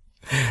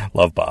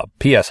 Love, Bob.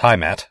 P.S. Hi,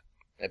 Matt.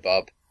 Hey,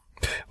 Bob.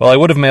 Well, I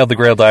would have mailed the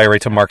Grail Diary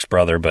to Mark's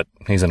brother, but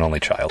he's an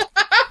only child.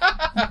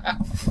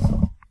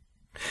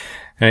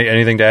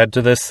 Anything to add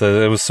to this?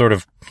 It was sort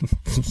of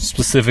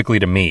specifically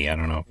to me. I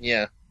don't know.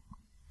 Yeah.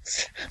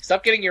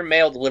 Stop getting your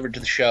mail delivered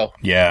to the show.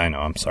 Yeah, I know.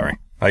 I'm sorry.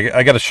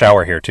 I got a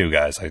shower here, too,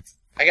 guys.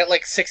 I got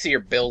like 6 of your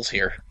bills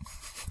here.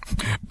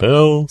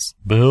 Bills.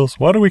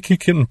 Why do we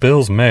keep getting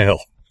Bill's mail?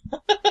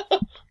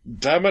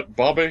 Damn it,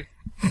 Bobby.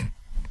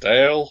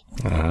 Dale.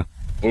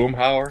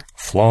 Boomhauer.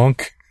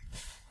 Flonk.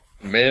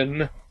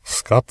 Min.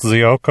 Scott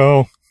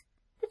Zioko.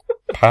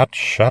 Pat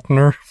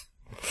Shatner.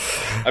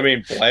 I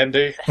mean,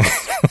 Blandy.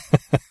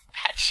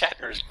 Pat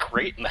Shatner is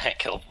great in the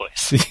Hank Hill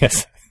voice.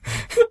 Yes.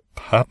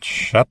 Pat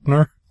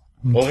Shatner.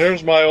 Well,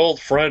 here's my old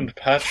friend,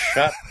 Pat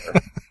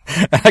Shatner.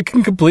 I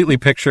can completely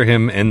picture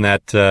him in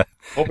that.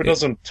 Hope he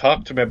doesn't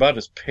talk to me about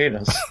his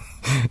penis.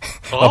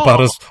 About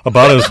his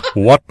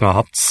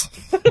whatnots.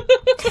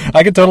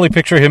 I could totally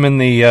picture him in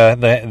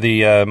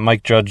the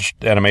Mike Judge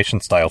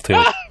animation style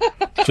too.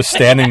 Just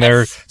standing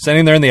there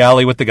in the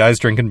alley with the guys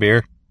drinking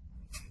beer.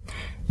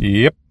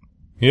 Yep.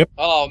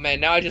 Oh man,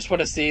 now I just want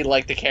to see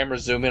like the camera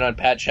zoom in on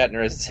Pat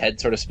Shatner as his head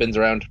sort of spins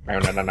around.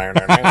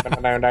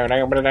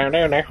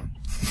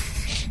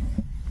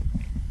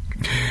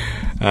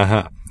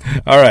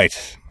 All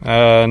right.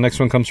 Next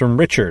one comes from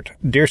Richard.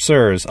 Dear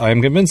Sirs, I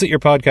am convinced that your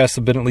podcasts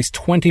have been at least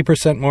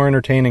 20% more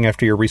entertaining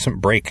after your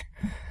recent break.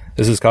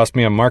 This has cost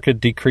me a marked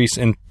decrease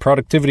in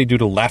productivity due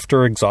to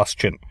laughter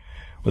exhaustion.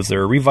 Was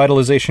there a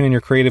revitalization in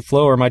your creative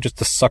flow, or am I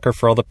just a sucker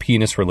for all the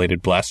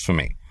penis-related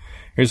blasphemy?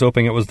 Here's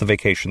hoping it was the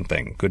vacation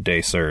thing. Good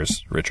day,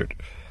 sirs. Richard.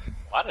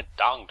 A lot of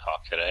dong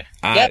talk today.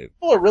 Yeah,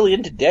 people are really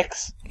into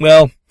dicks.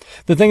 Well,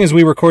 the thing is,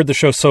 we record the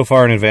show so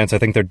far in advance, I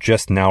think they're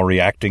just now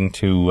reacting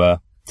to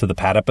the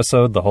Pat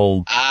episode, the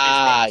whole...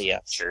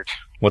 yes. Richard.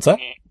 What's that?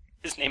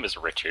 His name is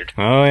Richard.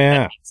 Oh, yeah.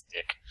 That means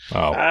dick.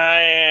 Oh.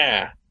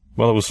 Yeah.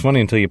 Well, it was funny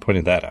until you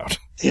pointed that out.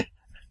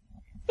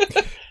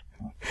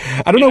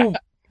 I don't know...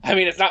 I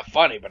mean, it's not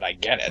funny, but I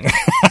get it.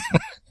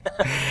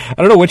 I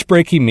don't know which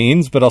break he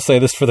means, but I'll say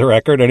this for the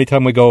record.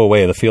 Anytime we go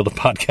away, the field of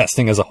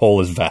podcasting as a whole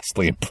is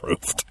vastly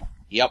improved.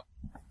 Yep.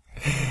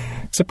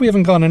 Except we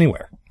haven't gone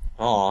anywhere.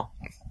 Aw.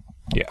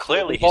 Yeah.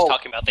 Clearly, he's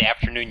talking about the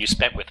afternoon you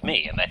spent with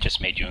me, and that just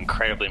made you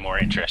incredibly more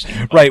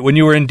interesting. Right, when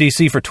you were in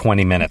D.C. for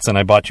 20 minutes, and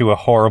I bought you a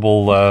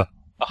horrible... A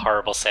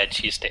horrible sad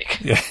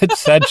cheesesteak. Yeah,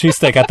 sad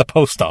cheesesteak at the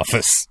post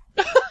office.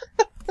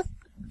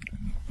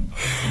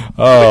 Which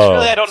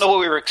really, I don't know what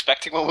we were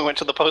expecting when we went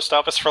to the post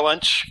office for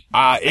lunch.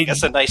 I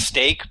guess a nice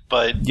steak,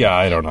 but... Yeah,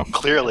 I don't know.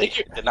 Clearly,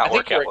 it did not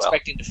work out well. I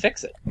think you were expecting to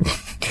fix it.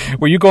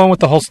 Were you going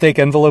with the whole steak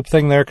envelope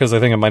thing there? Because I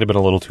think it might have been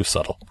a little too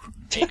subtle.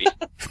 Maybe.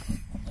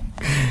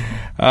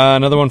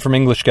 Another one from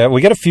English Gav.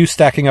 We get a few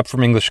stacking up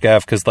from English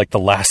Gav because, like, the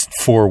last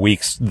 4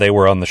 weeks they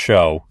were on the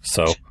show.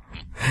 So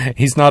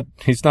he's not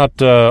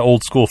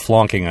old school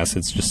flonking us.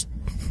 It's just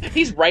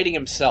he's writing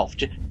himself.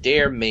 Just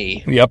dare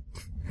me. Yep.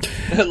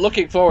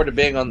 Looking forward to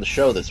being on the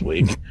show this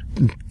week.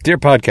 Dear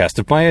podcast,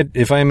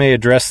 if I may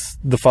address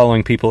the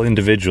following people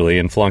individually,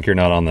 and Flunk, you're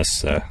not on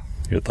this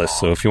list,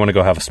 so if you want to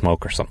go have a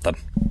smoke or something.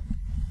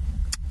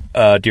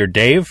 Dear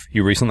Dave,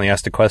 you recently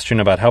asked a question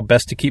about how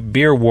best to keep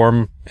beer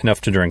warm enough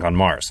to drink on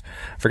Mars.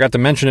 Forgot to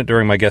mention it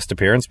during my guest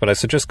appearance, but I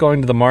suggest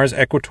going to the Mars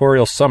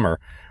equatorial summer,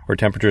 where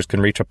temperatures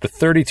can reach up to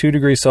 32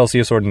 degrees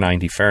Celsius or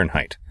 90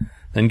 Fahrenheit.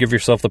 Then give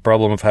yourself the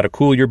problem of how to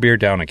cool your beer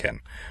down again,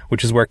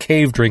 which is where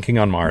cave drinking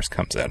on Mars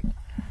comes in.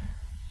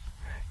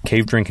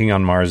 Cave drinking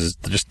on Mars is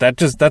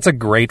that's a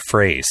great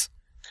phrase.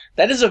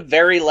 That is a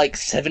very,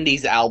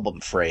 70s album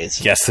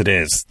phrase. Yes, it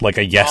is. Like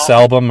a Yes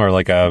album or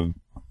like a...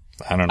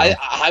 I don't know.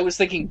 I was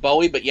thinking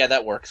Bowie, but yeah,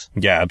 that works.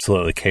 Yeah,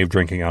 absolutely. Cave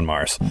drinking on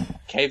Mars.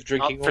 Cave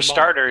drinking on For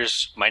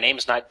starters, my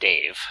name's not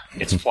Dave.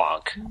 It's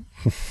Flonk.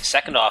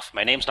 Second off,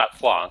 my name's not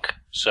Flonk,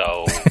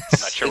 so I'm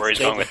not sure where he's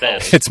going with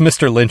this. It's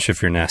Mr. Lynch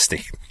if you're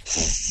nasty.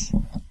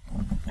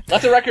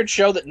 Let the record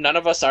show that none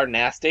of us are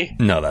nasty.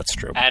 No, that's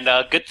true. And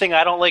good thing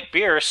I don't like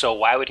beer, so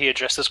why would he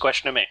address this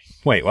question to me?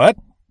 Wait, what?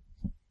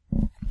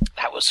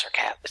 That was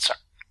sarcasm.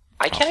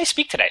 Why can't I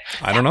speak today?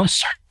 I don't know. Was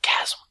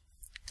sarcasm.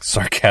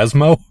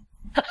 Sarcasmo?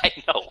 I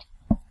know.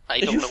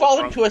 Did you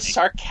fall into a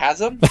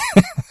sarcasm?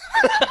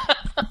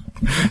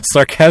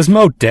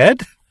 Sarcasmo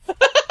dead?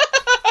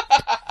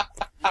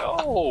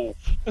 No.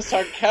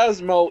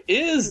 Sarcasmo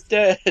is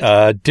dead.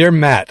 Dear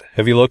Matt,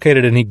 have you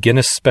located any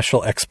Guinness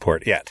special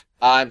export yet?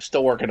 I'm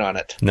still working on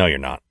it. No, you're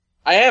not.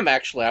 I am,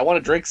 actually. I want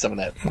to drink some of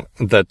that.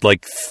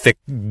 That, thick,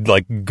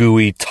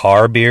 gooey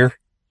tar beer?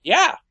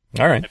 Yeah.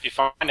 All right. If you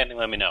find anything,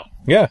 let me know.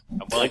 Yeah.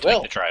 I'm willing to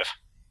make the drive.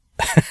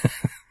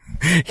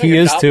 He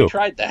is too.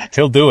 Tried that.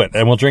 He'll do it,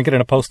 and we'll drink it in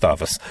a post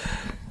office.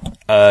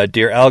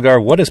 Dear Algar,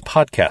 what is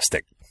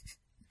podcasting?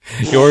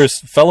 Yours,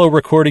 fellow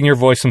recording your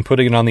voice and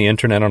putting it on the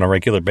internet on a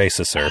regular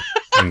basis, sir.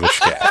 English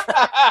Gav.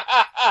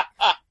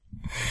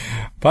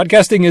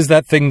 Podcasting is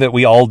that thing that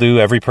we all do.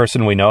 Every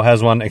person we know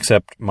has one,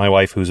 except my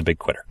wife, who's a big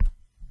quitter.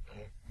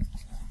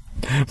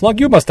 Flunk,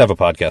 you must have a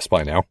podcast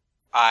by now.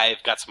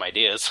 I've got some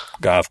ideas.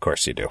 Of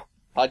course you do.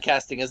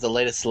 Podcasting is the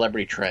latest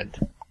celebrity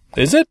trend.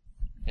 Is it?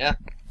 Yeah.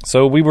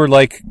 So we were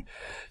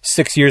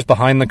 6 years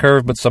behind the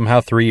curve, but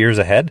somehow 3 years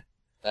ahead?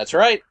 That's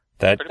right.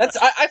 That's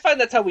I find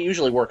that's how we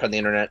usually work on the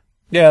internet.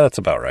 Yeah, that's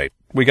about right.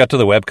 We got to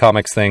the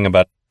webcomics thing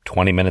about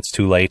 20 minutes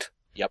too late.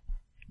 Yep.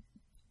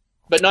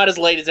 But not as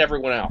late as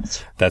everyone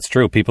else. That's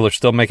true. People are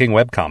still making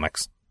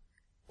webcomics.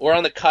 We're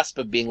on the cusp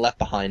of being left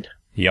behind.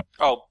 Yep.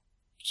 Oh,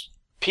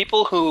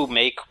 people who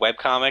make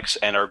webcomics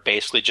and are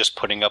basically just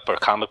putting up a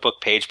comic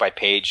book page by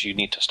page, you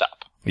need to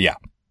stop. Yeah.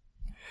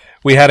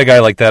 We had a guy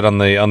like that on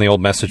the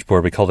old message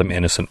board. We called him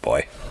Innocent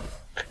Boy.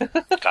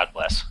 God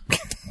bless.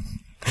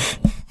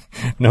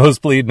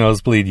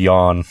 Nosebleed,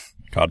 yawn.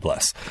 God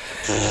bless.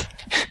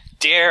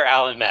 Dear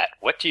Alan Matt,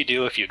 what do you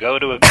do if you go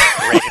to a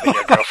rave and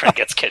your girlfriend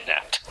gets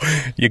kidnapped?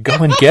 You go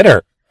and get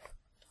her.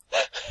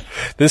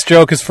 This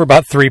joke is for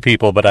about 3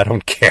 people, but I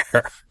don't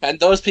care. And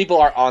those people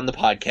are on the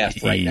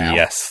podcast right now.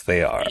 Yes,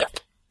 they are. Yep.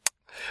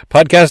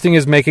 Podcasting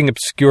is making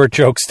obscure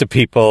jokes to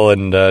people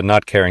and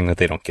not caring that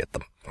they don't get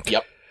them.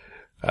 Yep.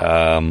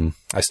 I'm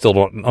still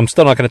not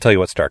going to tell you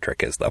what Star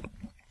Trek is, though.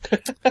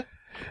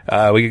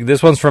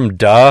 This one's from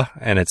Duh,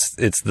 and it's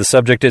the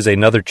subject is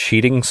another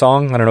cheating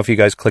song. I don't know if you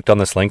guys clicked on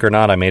this link or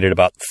not. I made it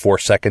about 4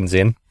 seconds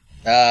in.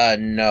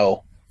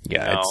 No.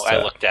 Yeah, no,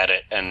 I looked at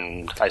it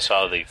and I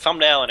saw the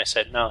thumbnail and I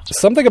said no.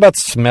 Something about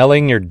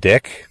smelling your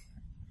dick.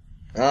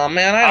 Oh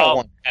man, I don't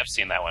want. I've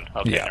seen that one.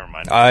 Okay, yeah. Never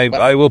mind.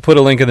 I will put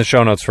a link in the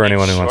show notes for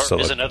anyone who wants to look.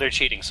 There's another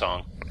cheating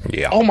song.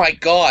 Yeah. Oh my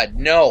god,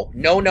 no.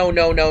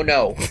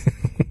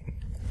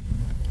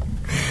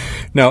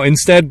 No,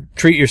 instead,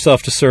 treat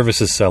yourself to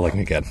services selling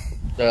again.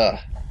 Ugh.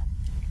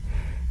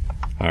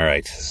 All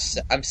right.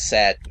 I'm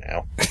sad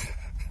now.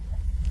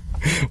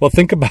 Well,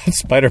 think about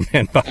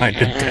Spider-Man behind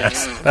a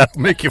desk. That'll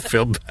make you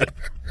feel better.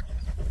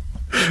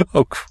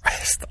 Oh,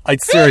 Christ.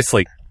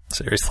 Seriously.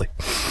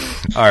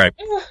 All right.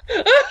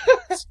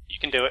 You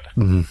can do it.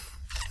 Mm-hmm.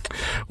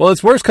 Well,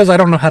 it's worse because I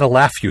don't know how to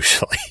laugh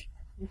usually.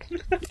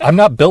 I'm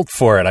not built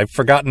for it. I've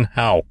forgotten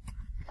how.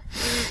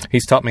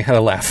 He's taught me how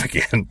to laugh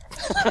again.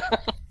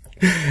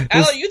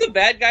 Al, are you the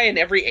bad guy in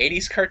every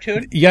 80s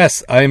cartoon?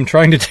 Yes, I am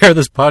trying to tear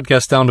this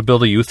podcast down to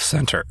build a youth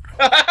center.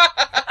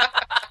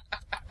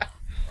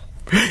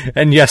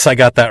 And yes, I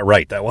got that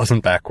right. That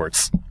wasn't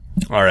backwards.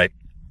 All right.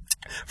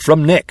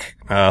 From Nick,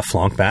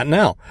 Flonk, Matt, and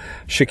Al.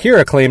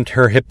 Shakira claimed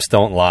her hips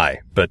don't lie,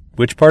 but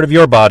which part of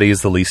your body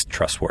is the least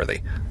trustworthy?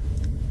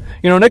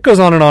 You know, Nick goes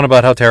on and on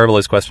about how terrible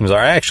his questions are.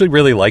 I actually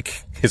really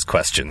like his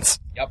questions.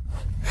 Yep.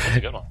 That's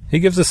a good one. He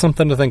gives us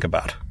something to think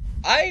about.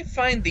 I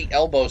find the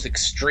elbows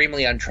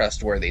extremely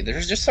untrustworthy.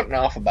 There's just something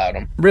off about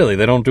them. Really?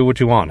 They don't do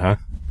what you want, huh?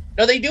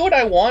 No, they do what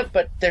I want,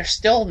 but they're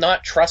still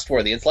not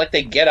trustworthy. It's like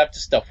they get up to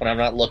stuff when I'm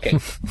not looking.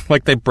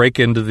 Like they break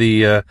into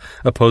the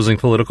opposing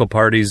political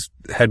party's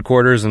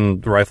headquarters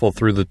and rifle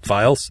through the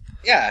files?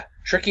 Yeah.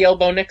 Tricky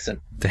elbow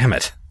Nixon. Damn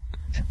it.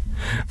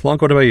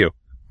 Flonk, what about you?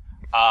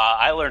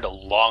 I learned a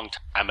long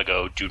time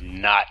ago, do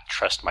not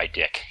trust my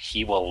dick.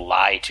 He will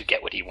lie to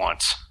get what he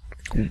wants.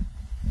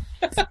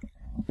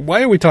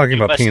 Why are we talking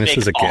about Must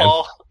penises again?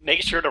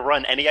 Make sure to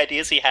run any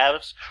ideas he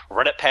has,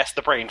 run it past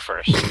the brain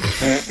first.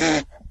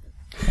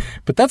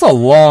 But that's a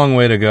long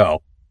way to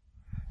go.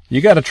 You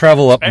got to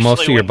travel up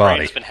most of your body.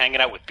 Brain's been hanging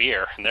out with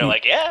beer, and they're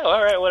like, "Yeah,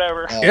 all right,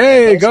 whatever."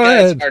 Hey, go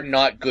ahead. Those guys are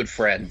not good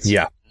friends.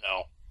 Yeah.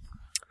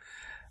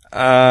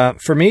 No.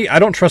 For me, I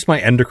don't trust my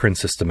endocrine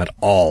system at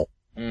all.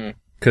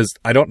 Because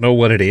I don't know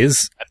what it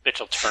is. That bitch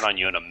will turn on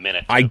you in a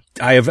minute. I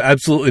have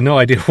absolutely no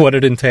idea what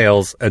it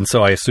entails, and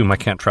so I assume I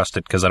can't trust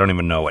it because I don't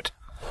even know it.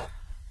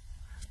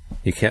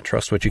 You can't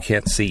trust what you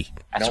can't see.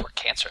 That's where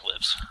cancer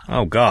lives.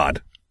 Oh,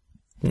 God.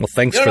 Well,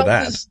 thanks for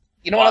that.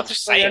 You know what I'm else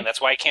just is saying, bad? that's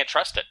why I can't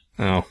trust it.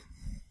 Oh.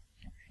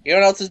 You know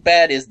what else is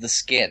bad is the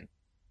skin.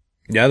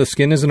 Yeah, the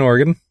skin is an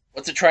organ.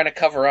 What's it trying to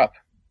cover up?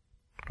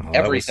 Oh,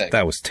 Everything.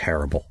 That was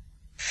terrible.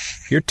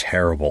 You're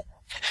terrible.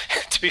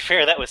 To be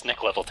fair, that was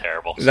Nick level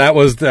terrible. That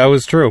was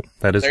true.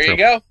 That is there true. You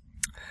go.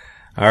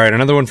 All right,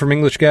 another one from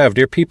English Gav.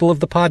 Dear people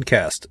of the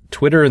podcast,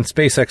 Twitter and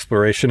space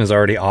exploration is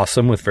already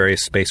awesome with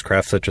various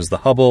spacecraft such as the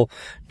Hubble,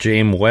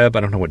 James Webb.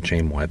 I don't know what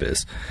James Webb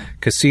is.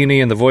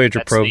 Cassini and the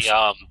Voyager probes.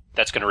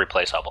 That's going to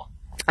replace Hubble.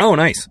 Oh,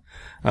 nice.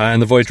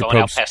 And the Voyager going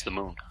probes out past the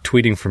moon.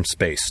 Tweeting from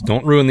space.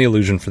 Don't ruin the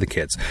illusion for the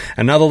kids.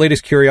 And now the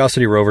latest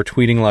Curiosity rover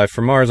tweeting live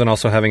from Mars and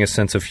also having a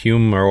sense of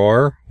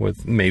humor,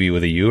 maybe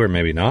with a U or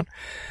maybe not.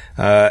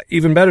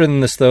 Even better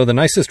than this, though, the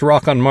nicest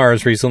rock on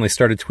Mars recently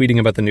started tweeting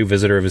about the new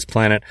visitor of his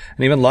planet,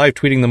 and even live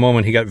tweeting the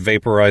moment he got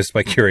vaporized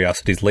by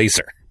Curiosity's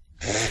laser.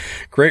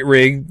 Great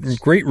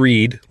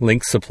read,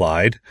 link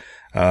supplied.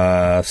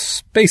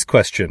 Space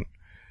question.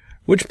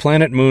 Which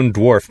planet, moon,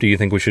 dwarf do you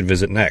think we should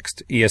visit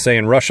next? ESA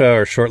and Russia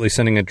are shortly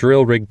sending a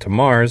drill rig to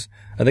Mars.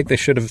 I think they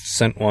should have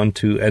sent one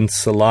to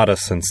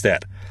Enceladus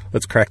instead.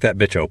 Let's crack that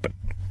bitch open.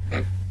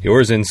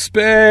 Yours in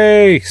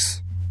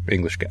space!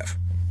 English Gav.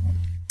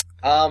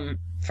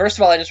 First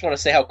of all, I just want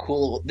to say how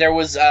cool... There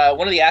was,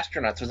 one of the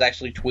astronauts was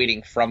actually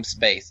tweeting from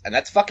space, and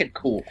that's fucking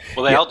cool.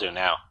 Well, they all do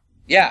now.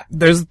 Yeah.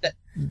 That's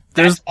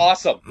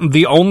awesome.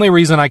 The only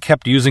reason I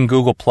kept using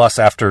Google Plus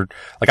after...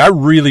 I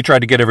really tried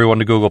to get everyone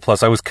to Google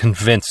Plus. I was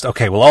convinced,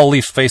 okay, we'll all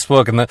leave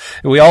Facebook, and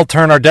we all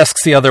turn our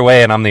desks the other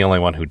way, and I'm the only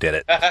one who did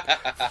it.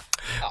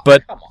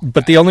 But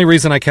the only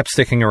reason I kept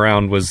sticking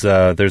around was,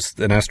 there's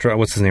an astronaut,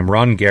 what's his name?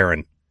 Ron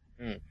Garan.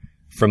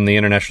 From the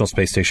International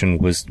Space Station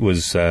was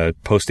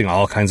posting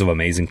all kinds of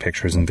amazing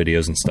pictures and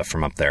videos and stuff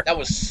from up there. That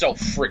was so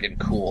friggin'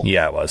 cool.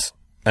 Yeah, it was.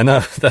 And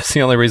that's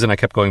the only reason I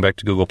kept going back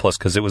to Google Plus,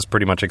 because it was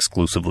pretty much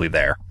exclusively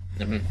there.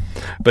 Mm-hmm.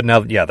 But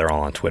now, yeah, they're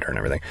all on Twitter and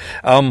everything.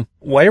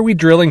 Why are we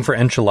drilling for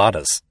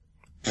enchiladas?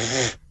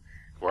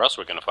 Where else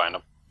are we going to find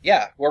them?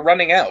 Yeah, we're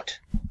running out.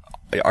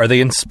 Are they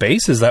in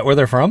space? Is that where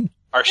they're from?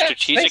 Our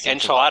strategic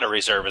enchilada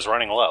reserve is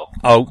running low.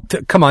 Oh,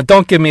 come on,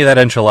 don't give me that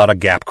enchilada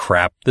gap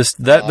crap.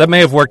 That may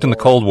have worked in the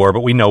Cold War, but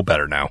we know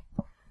better now.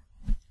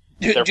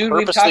 They're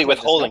purposely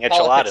withholding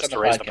enchiladas to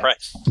raise the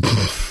price.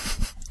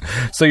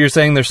 So you're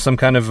saying there's some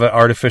kind of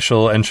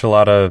artificial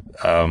enchilada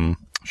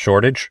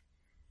shortage?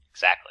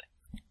 Exactly.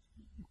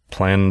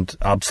 Planned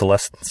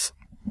obsolescence.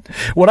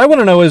 What I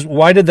want to know is,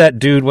 why did that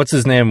dude, what's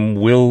his name,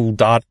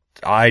 Will.I.am,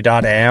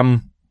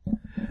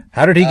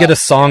 how did he get a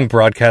song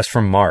broadcast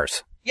from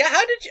Mars? Yeah,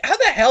 how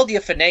the hell do you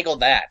finagle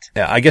that?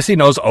 Yeah, I guess he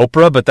knows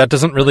Oprah, but that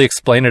doesn't really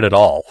explain it at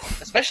all.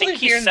 Especially I think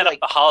he set up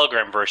the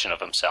hologram version of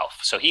himself,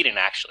 so he didn't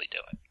actually do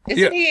it.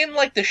 Isn't he in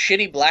the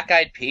shitty Black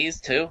Eyed Peas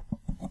too?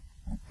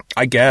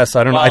 I guess.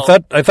 I don't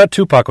know. I thought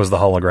Tupac was the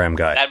hologram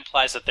guy. That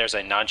implies that there's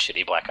a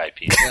non-shitty Black Eyed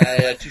Peas.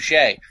 Touche.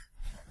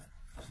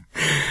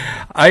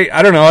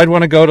 I don't know. I'd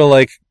want to go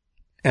to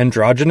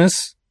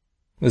Androgynous.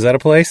 Is that a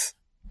place?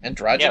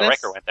 Androgynous? Yeah,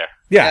 Riker went there.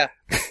 Yeah.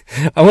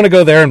 I want to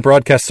go there and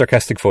broadcast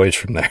Sarcastic Voyage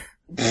from there.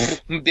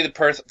 Be the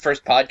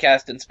first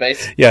podcast in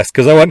space. Yes,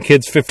 because I want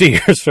kids 50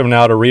 years from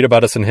now to read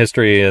about us in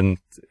history and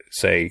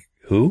say,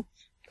 who?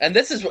 And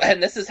this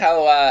is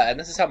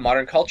how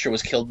modern culture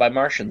was killed by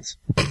Martians.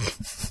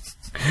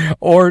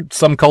 Or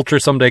some culture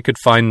someday could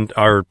find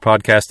our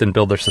podcast and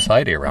build their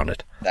society around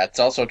it. That's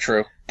also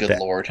true. Good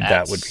Lord.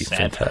 That would be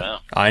fantastic.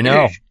 I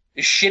know.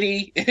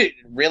 Shitty,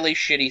 really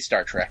shitty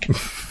Star Trek.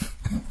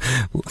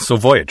 So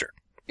Voyager.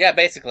 Yeah,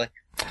 basically.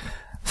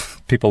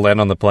 People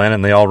land on the planet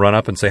and they all run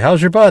up and say,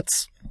 how's your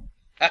butts?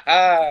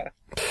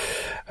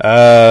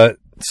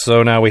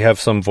 So now we have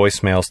some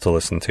voicemails to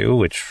listen to,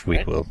 which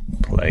we will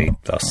play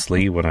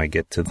thusly when I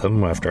get to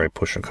them after I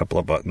push a couple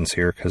of buttons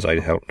here, because I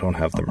don't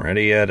have them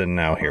ready yet, and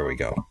now here we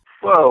go.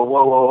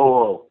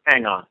 Whoa.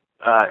 Hang on.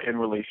 In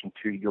relation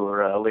to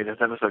your latest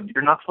episode,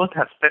 you're not supposed to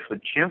have sex with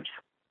chimps?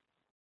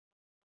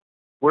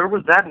 Where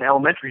was that in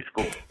elementary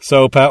school?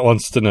 So Pat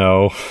wants to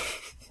know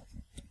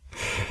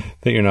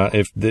that you're not,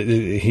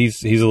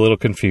 he's a little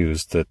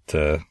confused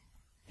that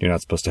you're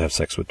not supposed to have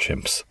sex with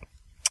chimps.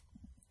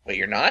 Wait,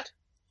 you're not?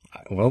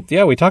 Well,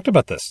 yeah, we talked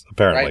about this,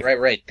 apparently.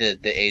 Right. The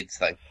AIDS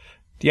thing.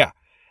 Yeah.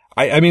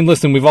 I mean,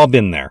 listen, we've all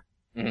been there.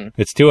 Mm-hmm.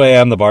 It's 2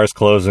 a.m., the bar's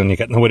closing, you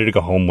got nobody to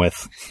go home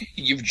with.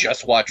 You've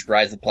just watched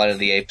Rise of the Planet of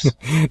the Apes.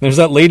 There's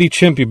that lady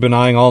chimp you've been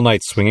eyeing all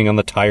night swinging on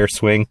the tire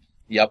swing.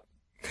 Yep.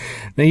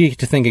 Then you get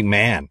to thinking,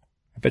 man,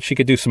 bet she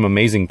could do some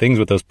amazing things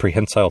with those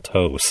prehensile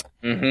toes.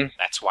 Mm-hmm.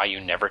 That's why you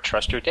never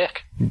trust your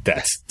dick.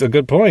 That's a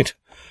good point.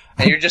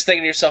 And you're just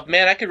thinking to yourself,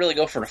 man, I could really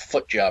go for a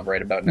foot job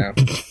right about now.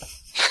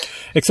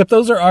 Except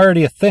those are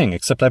already a thing,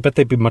 except I bet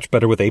they'd be much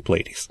better with ape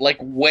ladies. Like,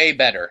 way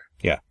better.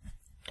 Yeah.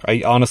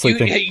 I honestly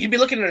think... You'd be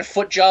looking at a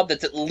foot job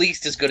that's at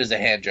least as good as a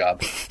hand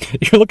job.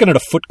 You're looking at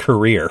a foot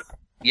career.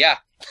 Yeah.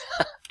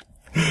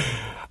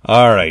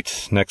 All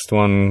right. Next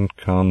one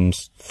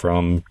comes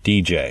from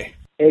DJ.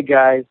 Hey,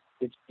 guys.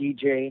 It's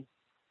DJ,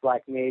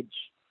 Black Mage,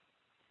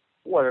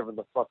 whatever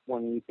the fuck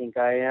one you think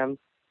I am.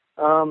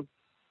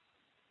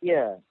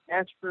 Yeah,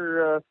 as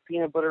for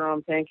peanut butter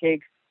on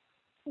pancakes,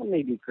 that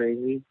may be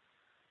crazy.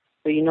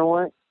 But you know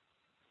what?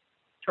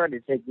 Try to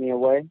take me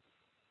away.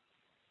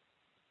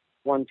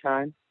 One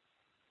time.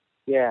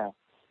 Yeah,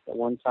 that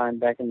one time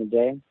back in the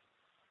day.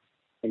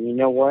 And you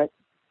know what?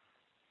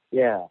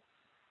 Yeah.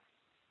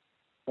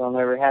 They'll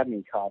never have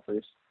me,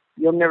 coppers.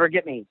 You'll never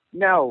get me.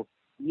 No.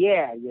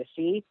 Yeah, you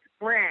see?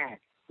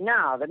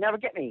 No, they'll never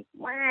get me.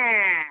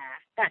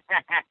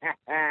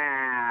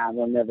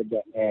 They'll never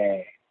get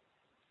me.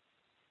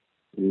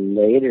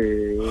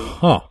 Later.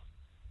 Huh.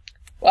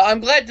 Well, I'm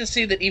glad to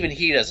see that even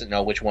he doesn't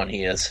know which one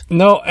he is.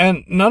 No,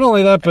 and not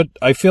only that, but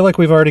I feel like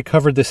we've already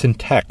covered this in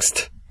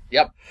text.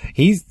 Yep.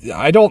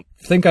 I don't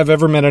think I've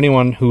ever met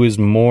anyone who is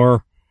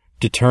more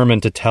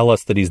determined to tell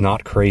us that he's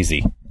not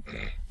crazy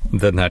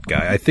than that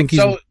guy. I think he's...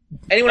 So,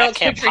 anyone that else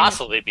can't picturing...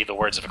 possibly be the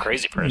words of a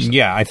crazy person.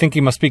 Yeah, I think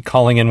he must be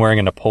calling in wearing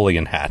a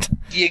Napoleon hat.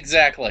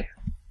 Exactly.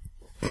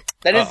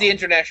 That is the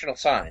international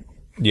sign.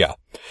 Yeah.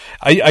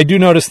 I do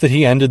notice that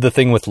he ended the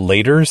thing with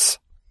laters,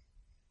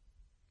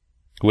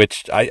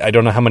 which I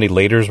don't know how many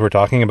laters we're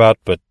talking about,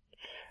 but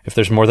if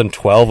there's more than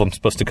 12, I'm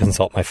supposed to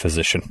consult my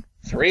physician.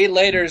 3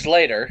 laters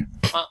later.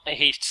 Well,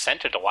 he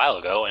sent it a while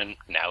ago, and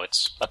now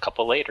it's a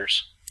couple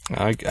laters.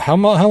 How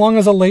long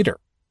is a later?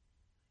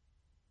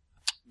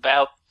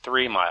 About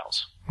 3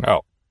 miles.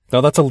 Oh.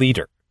 No, that's a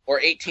liter. Or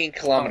 18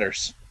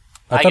 kilometers.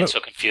 I get so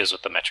confused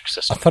with the metric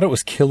system. I thought it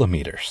was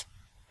kilometers.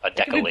 A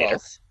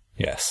decalater.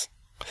 Yes.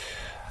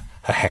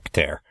 A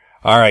hectare.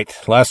 All right.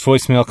 Last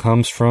voicemail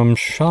comes from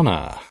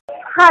Shauna.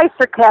 Hi,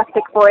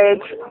 Sarcastic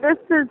Voyage. This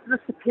is the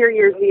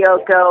Superior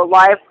Zioko,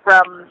 live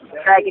from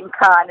Dragon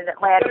Con in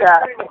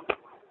Atlanta.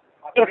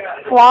 If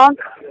Flonk,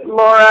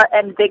 Laura,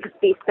 and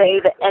Bigsby say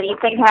that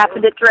anything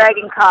happened at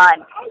Dragon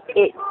Con,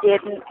 it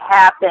didn't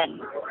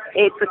happen.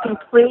 It's a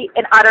complete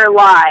and utter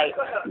lie.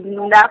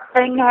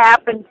 Nothing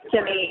happened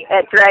to me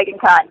at Dragon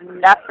Con.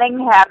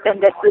 Nothing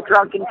happened at the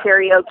Drunken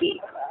Karaoke.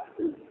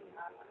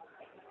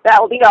 That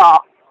will be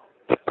all.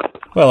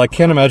 Well, I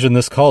can't imagine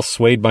this call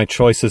swayed my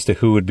choice as to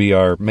who would be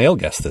our male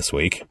guest this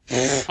week.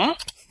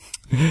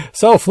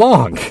 So,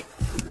 Flonk.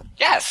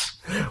 Yes.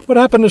 What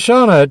happened to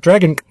Shauna at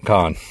Dragon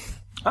Con?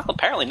 Well,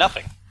 apparently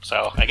nothing.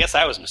 So I guess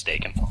I was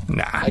mistaken.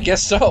 Nah. I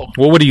guess so.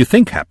 Well, what do you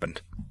think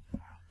happened?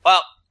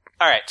 Well,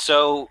 all right.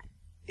 So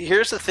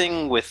here's the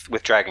thing with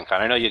Dragon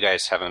Con. I know you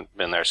guys haven't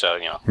been there, so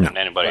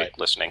anybody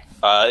listening,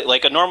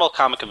 like a normal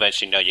comic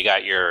convention, you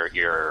got your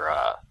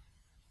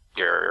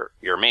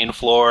main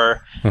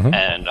floor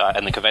and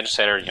the convention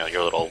center,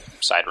 your little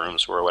side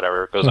rooms or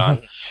whatever goes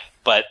on.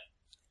 But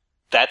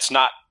that's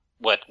not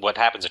what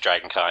happens at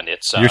Dragon Con.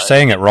 It's you're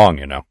saying it wrong,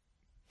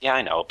 Yeah,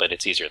 I know, but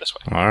it's easier this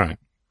way. All right.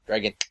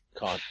 Dragon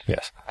Con.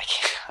 Yes.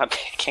 I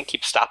can't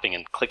keep stopping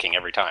and clicking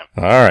every time.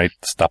 All right.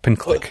 Stop and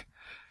click.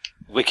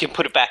 We can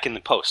put it back in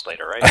the post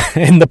later, right?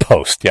 In the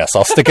post, yes.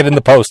 I'll stick it in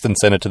the post and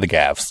send it to the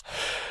Gavs.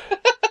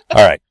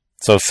 All right.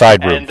 So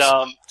side rooms.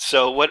 And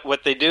so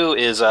what they do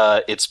is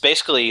it's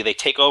basically they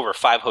take over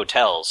 5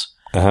 hotels.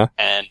 And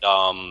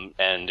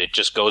it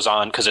just goes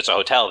on because it's a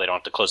hotel. They don't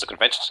have to close the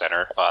convention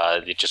center.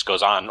 It just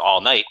goes on all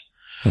night.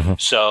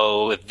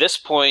 So at this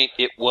point,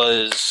 it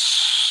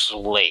was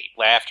late,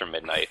 after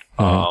midnight.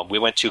 We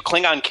went to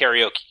Klingon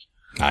karaoke.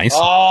 Nice.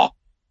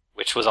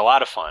 Which was a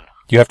lot of fun.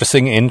 You have to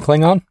sing in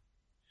Klingon?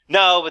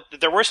 No,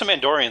 but there were some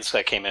Andorians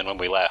that came in when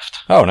we left.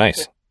 Oh,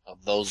 nice.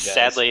 Of those guys.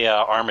 Sadly,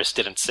 Armis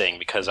didn't sing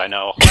because I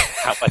know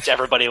how much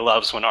everybody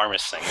loves when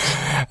Armis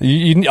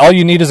sings. All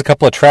you need is a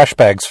couple of trash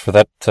bags for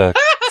that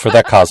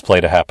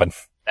cosplay to happen.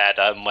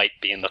 That might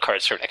be in the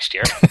cards for next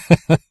year.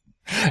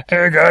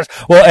 Hey guys.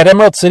 Well, at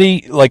Emerald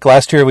City, like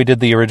last year we did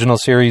the original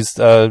series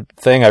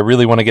thing. I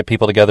really want to get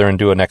people together and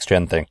do a next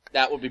gen thing.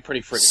 That would be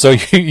pretty freaking So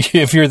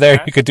if you're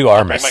there, you could do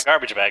Armis. Bring my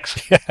garbage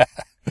bags. Yeah.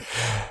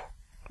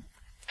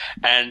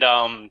 And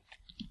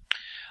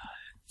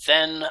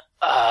then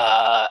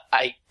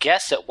I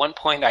guess at one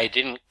point I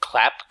didn't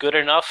clap good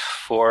enough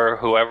for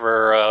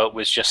whoever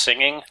was just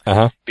singing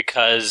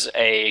because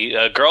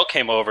a girl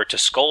came over to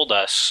scold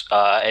us,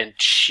 and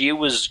she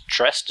was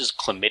dressed as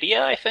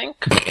Chlamydia, I think.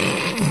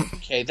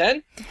 Okay,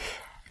 then.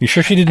 You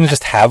sure she didn't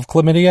just have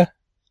chlamydia?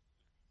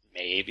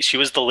 Maybe. She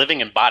was the living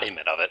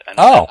embodiment of it.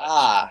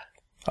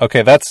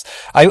 Okay, that's...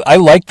 I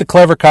like the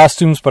clever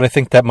costumes, but I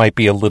think that might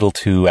be a little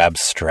too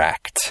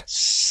abstract.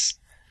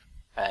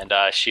 and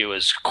she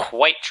was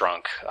quite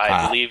drunk.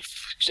 I believe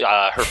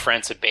her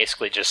friends had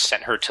basically just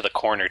sent her to the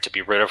corner to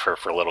be rid of her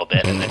for a little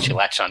bit, and then she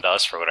latched onto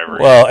us for whatever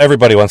reason. Well,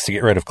 everybody wants to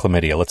get rid of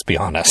chlamydia, let's be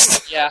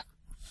honest. Yeah.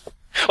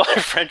 Well,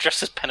 her friend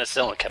dressed as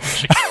penicillin kept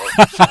pushing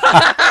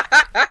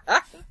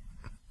her.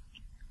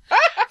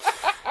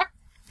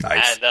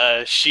 Nice.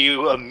 And she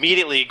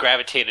immediately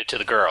gravitated to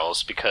the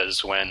girls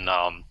because when,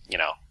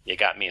 you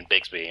got me and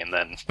Bigsby, and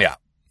then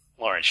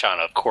Laura and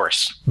Shauna, of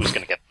course, who's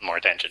going to get more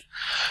attention.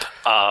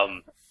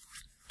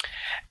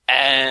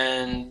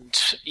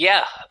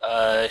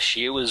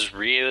 She was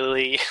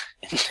really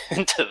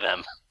into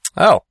them.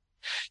 Oh.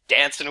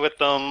 Dancing with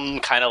them,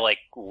 kind of like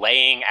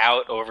laying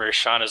out over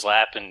Shauna's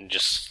lap and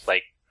just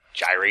like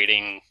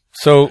gyrating.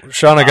 So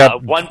Shauna got...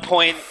 At one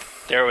point,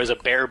 there was a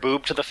bare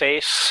boob to the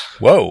face.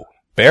 Whoa.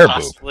 Bare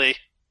Possibly.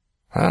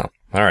 boob. Oh,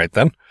 all right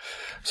then.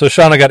 So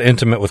Shauna got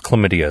intimate with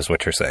chlamydia is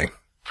what you're saying.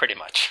 Pretty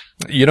much.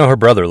 You know her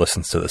brother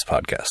listens to this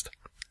podcast.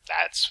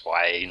 That's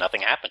why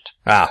nothing happened.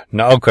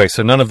 No, okay,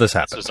 so none of this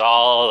happened.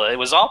 It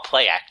was all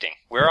play acting.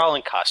 We're all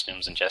in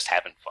costumes and just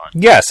having fun.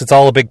 Yes, it's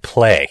all a big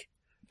play.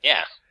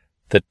 Yeah.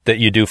 That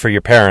you do for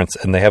your parents,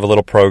 and they have a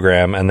little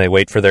program, and they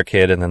wait for their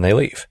kid, and then they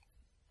leave.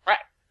 Right.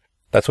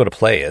 That's what a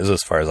play is,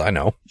 as far as I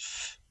know.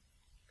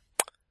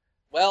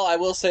 Well, I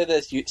will say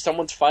this.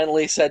 Someone's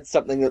finally said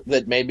something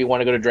that made me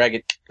want to go to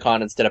Dragon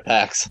Con instead of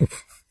PAX.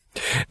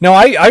 No,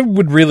 I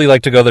would really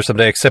like to go there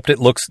someday, except it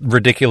looks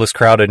ridiculous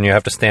crowded and you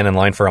have to stand in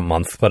line for a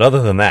month. But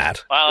other than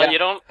that... Well, you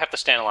don't have to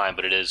stand in line,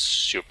 but it is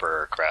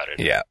super crowded.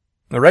 Yeah.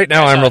 Right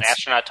now, There's Emerald... an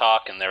astronaut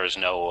talk, and there's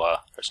no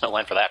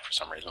line for that for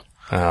some reason.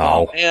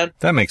 Oh, man.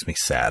 That makes me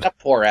sad. That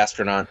poor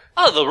astronaut.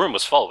 Oh, the room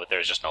was full, but there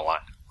was just no line.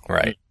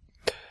 Right.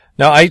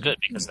 No, It's good,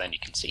 because then you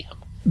can see him.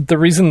 The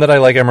reason that I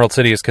like Emerald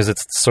City is because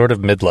it's sort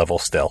of mid-level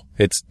still.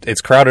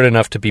 It's crowded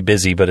enough to be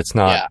busy, but it's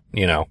not,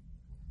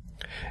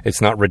 it's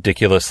not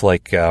ridiculous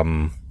like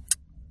San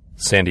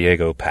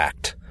Diego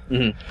packed.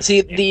 Mm-hmm.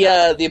 See,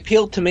 the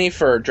appeal to me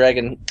for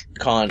Dragon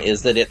Con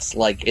is that it's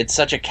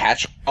such a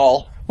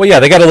catch-all. Well, yeah,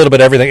 they got a little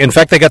bit of everything. In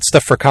fact, they got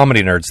stuff for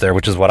comedy nerds there,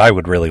 which is what I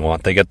would really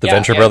want. They got the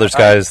Venture Brothers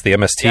guys, the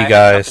MST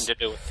guys. Nothing to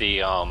do with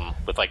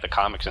the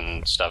comics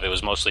and stuff. It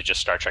was mostly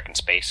just Star Trek and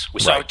space. We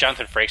saw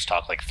Jonathan Frakes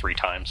talk 3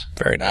 times.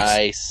 Very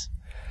nice.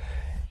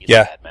 He's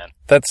a bad man.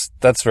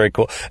 That's very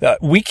cool.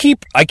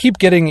 I keep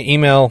getting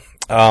email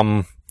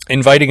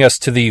inviting us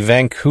to the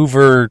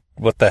Vancouver.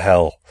 What the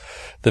hell?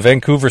 The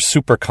Vancouver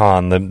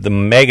SuperCon, the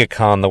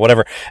MegaCon, the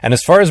whatever. And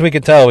as far as we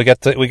can tell, we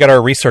got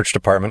our research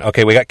department.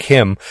 Okay, we got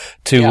Kim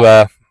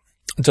to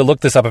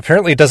look this up.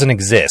 Apparently, it doesn't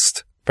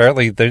exist.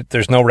 Apparently,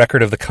 there's no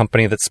record of the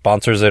company that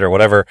sponsors it or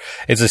whatever.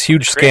 It's this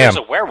huge scam. There's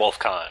a werewolf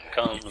con.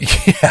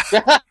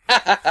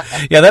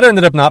 Yeah, that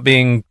ended up not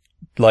being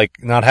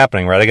not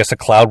happening, right? I guess a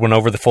cloud went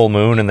over the full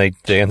moon, and they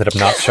ended up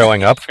not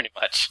showing up. Pretty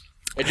much.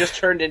 It just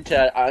turned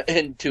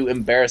into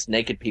embarrassed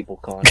naked people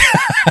con.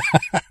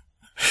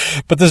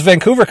 But this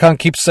Vancouver con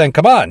keeps saying,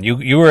 "Come on,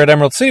 you were at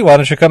Emerald City. Why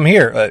don't you come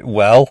here?"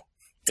 Well,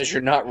 because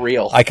you're not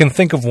real. I can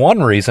think of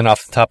one reason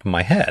off the top of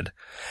my head.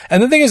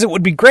 And the thing is, it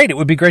would be great. It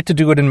would be great to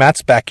do it in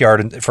Matt's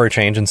backyard for a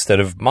change instead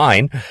of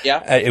mine.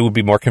 Yeah. It would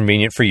be more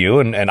convenient for you,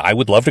 and I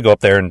would love to go up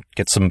there and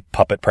get some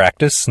puppet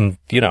practice and,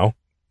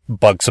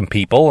 bug some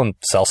people and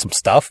sell some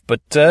stuff,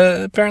 but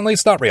apparently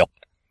it's not real.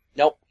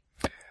 Nope.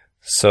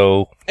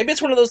 So... Maybe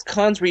it's one of those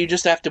cons where you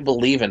just have to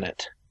believe in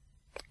it.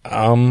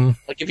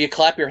 If you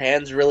clap your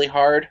hands really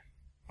hard.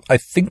 I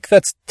think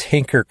that's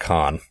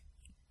TinkerCon.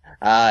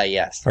 Ah,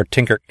 yes. Or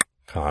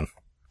TinkerCon.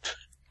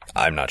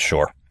 I'm not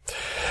sure.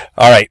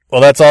 All right.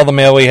 Well, that's all the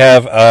mail we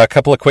have. A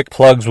couple of quick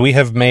plugs. We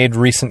have made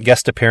recent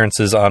guest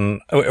appearances on...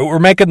 We're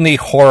making the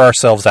Whore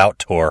Ourselves Out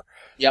tour.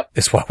 Yep.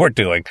 Is what we're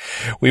doing.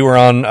 We were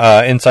on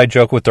Inside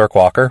Joke with Dirk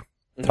Walker,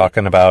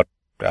 talking about,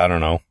 I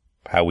don't know,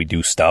 how we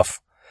do stuff.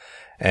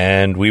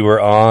 And we were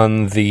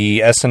on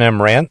the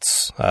S&M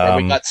Rants. Where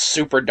we got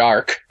super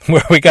dark.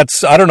 Where we got...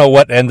 I don't know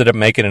what ended up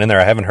making it in there.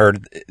 I haven't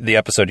heard the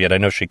episode yet. I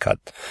know she cut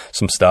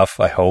some stuff,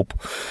 I hope.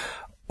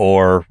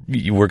 Or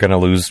we're going to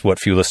lose what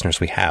few listeners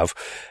we have.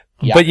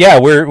 Yeah. But yeah,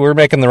 we're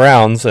making the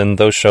rounds, and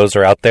those shows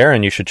are out there,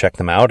 and you should check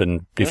them out.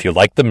 And if you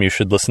like them, you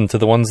should listen to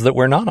the ones that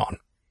we're not on.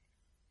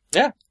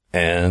 Yeah.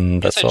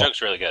 And that's all. That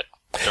joke's really good.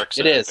 Dirk's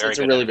It's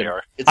a really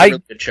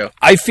good show.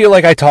 I feel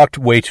like I talked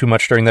way too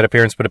much during that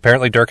appearance, but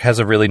apparently Dirk has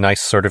a really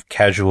nice sort of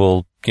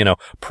casual,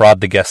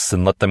 prod the guests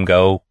and let them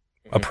go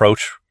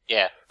approach.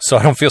 Yeah. So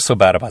I don't feel so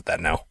bad about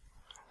that now.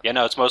 Yeah,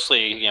 no, it's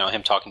mostly,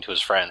 him talking to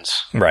his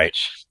friends. Right.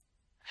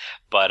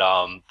 But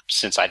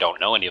since I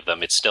don't know any of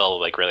them, it's still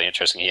really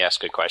interesting. He asks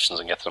good questions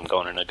and gets them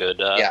going in a good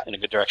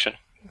direction.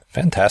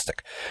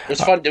 Fantastic. It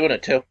was fun doing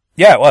it too.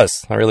 Yeah, it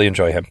was. I really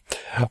enjoy him.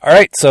 All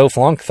right, so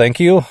Flunk, thank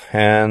you,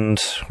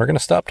 and we're going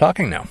to stop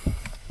talking now.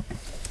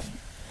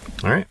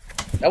 All right.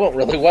 That went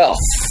really well.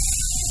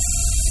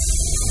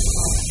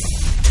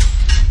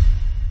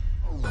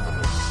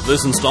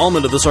 This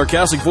installment of the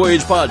Sarcastic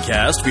Voyage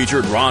podcast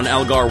featured Ron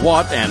Algar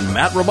Watt and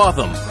Matt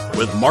Robotham,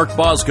 with Mark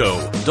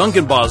Bosco,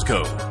 Duncan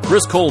Bosco,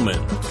 Chris Coleman,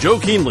 Joe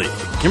Keenley,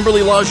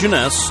 Kimberly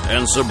LaJeunesse,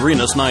 and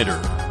Sabrina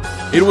Snyder.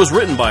 It was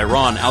written by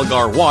Ron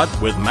Algar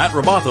Watt with Matt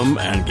Robotham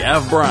and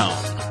Gav Brown.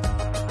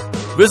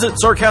 Visit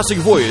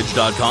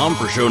sarcasticvoyage.com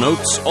for show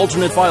notes,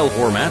 alternate file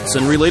formats,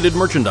 and related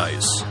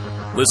merchandise.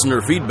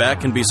 Listener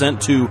feedback can be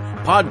sent to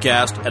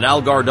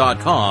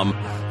podcast@algar.com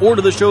or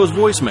to the show's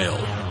voicemail,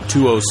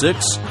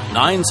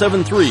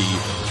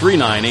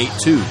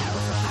 206-973-3982.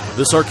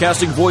 The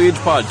Sarcastic Voyage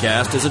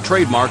podcast is a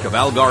trademark of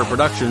Algar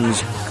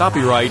Productions,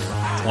 copyright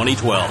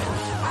 2012.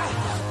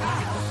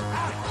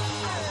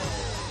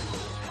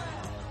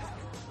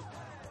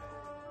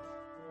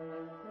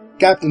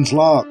 Captain's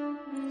log.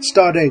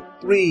 Stardate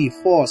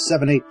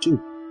 34782.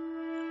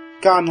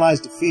 Khan lies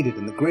defeated,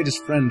 and the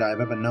greatest friend I have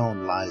ever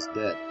known lies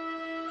dead.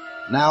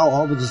 Now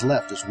all that is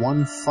left is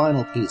one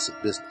final piece of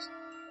business.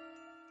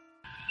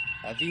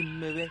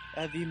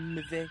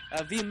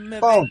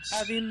 Bones,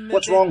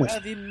 what's wrong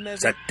with you?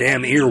 It's that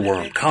damn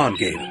earworm Khan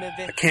gave me.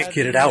 I can't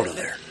get it out of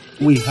there.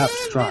 We have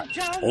to try.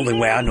 Only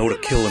way I know to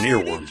kill an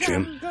earworm,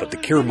 Jim, but the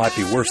cure might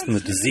be worse than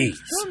the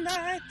disease.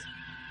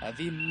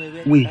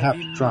 We have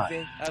to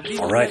try.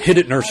 All right, hit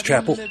it, Nurse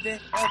Chapel.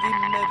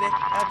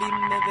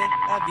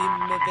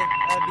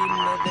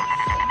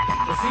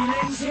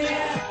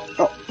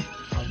 Oh,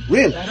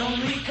 really?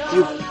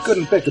 You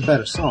couldn't pick a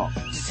better song.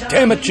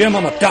 Damn it, Jim,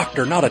 I'm a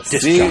doctor, not a disc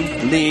jockey.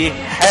 Simply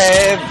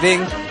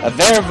having a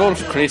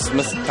werewolf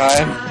Christmas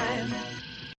time.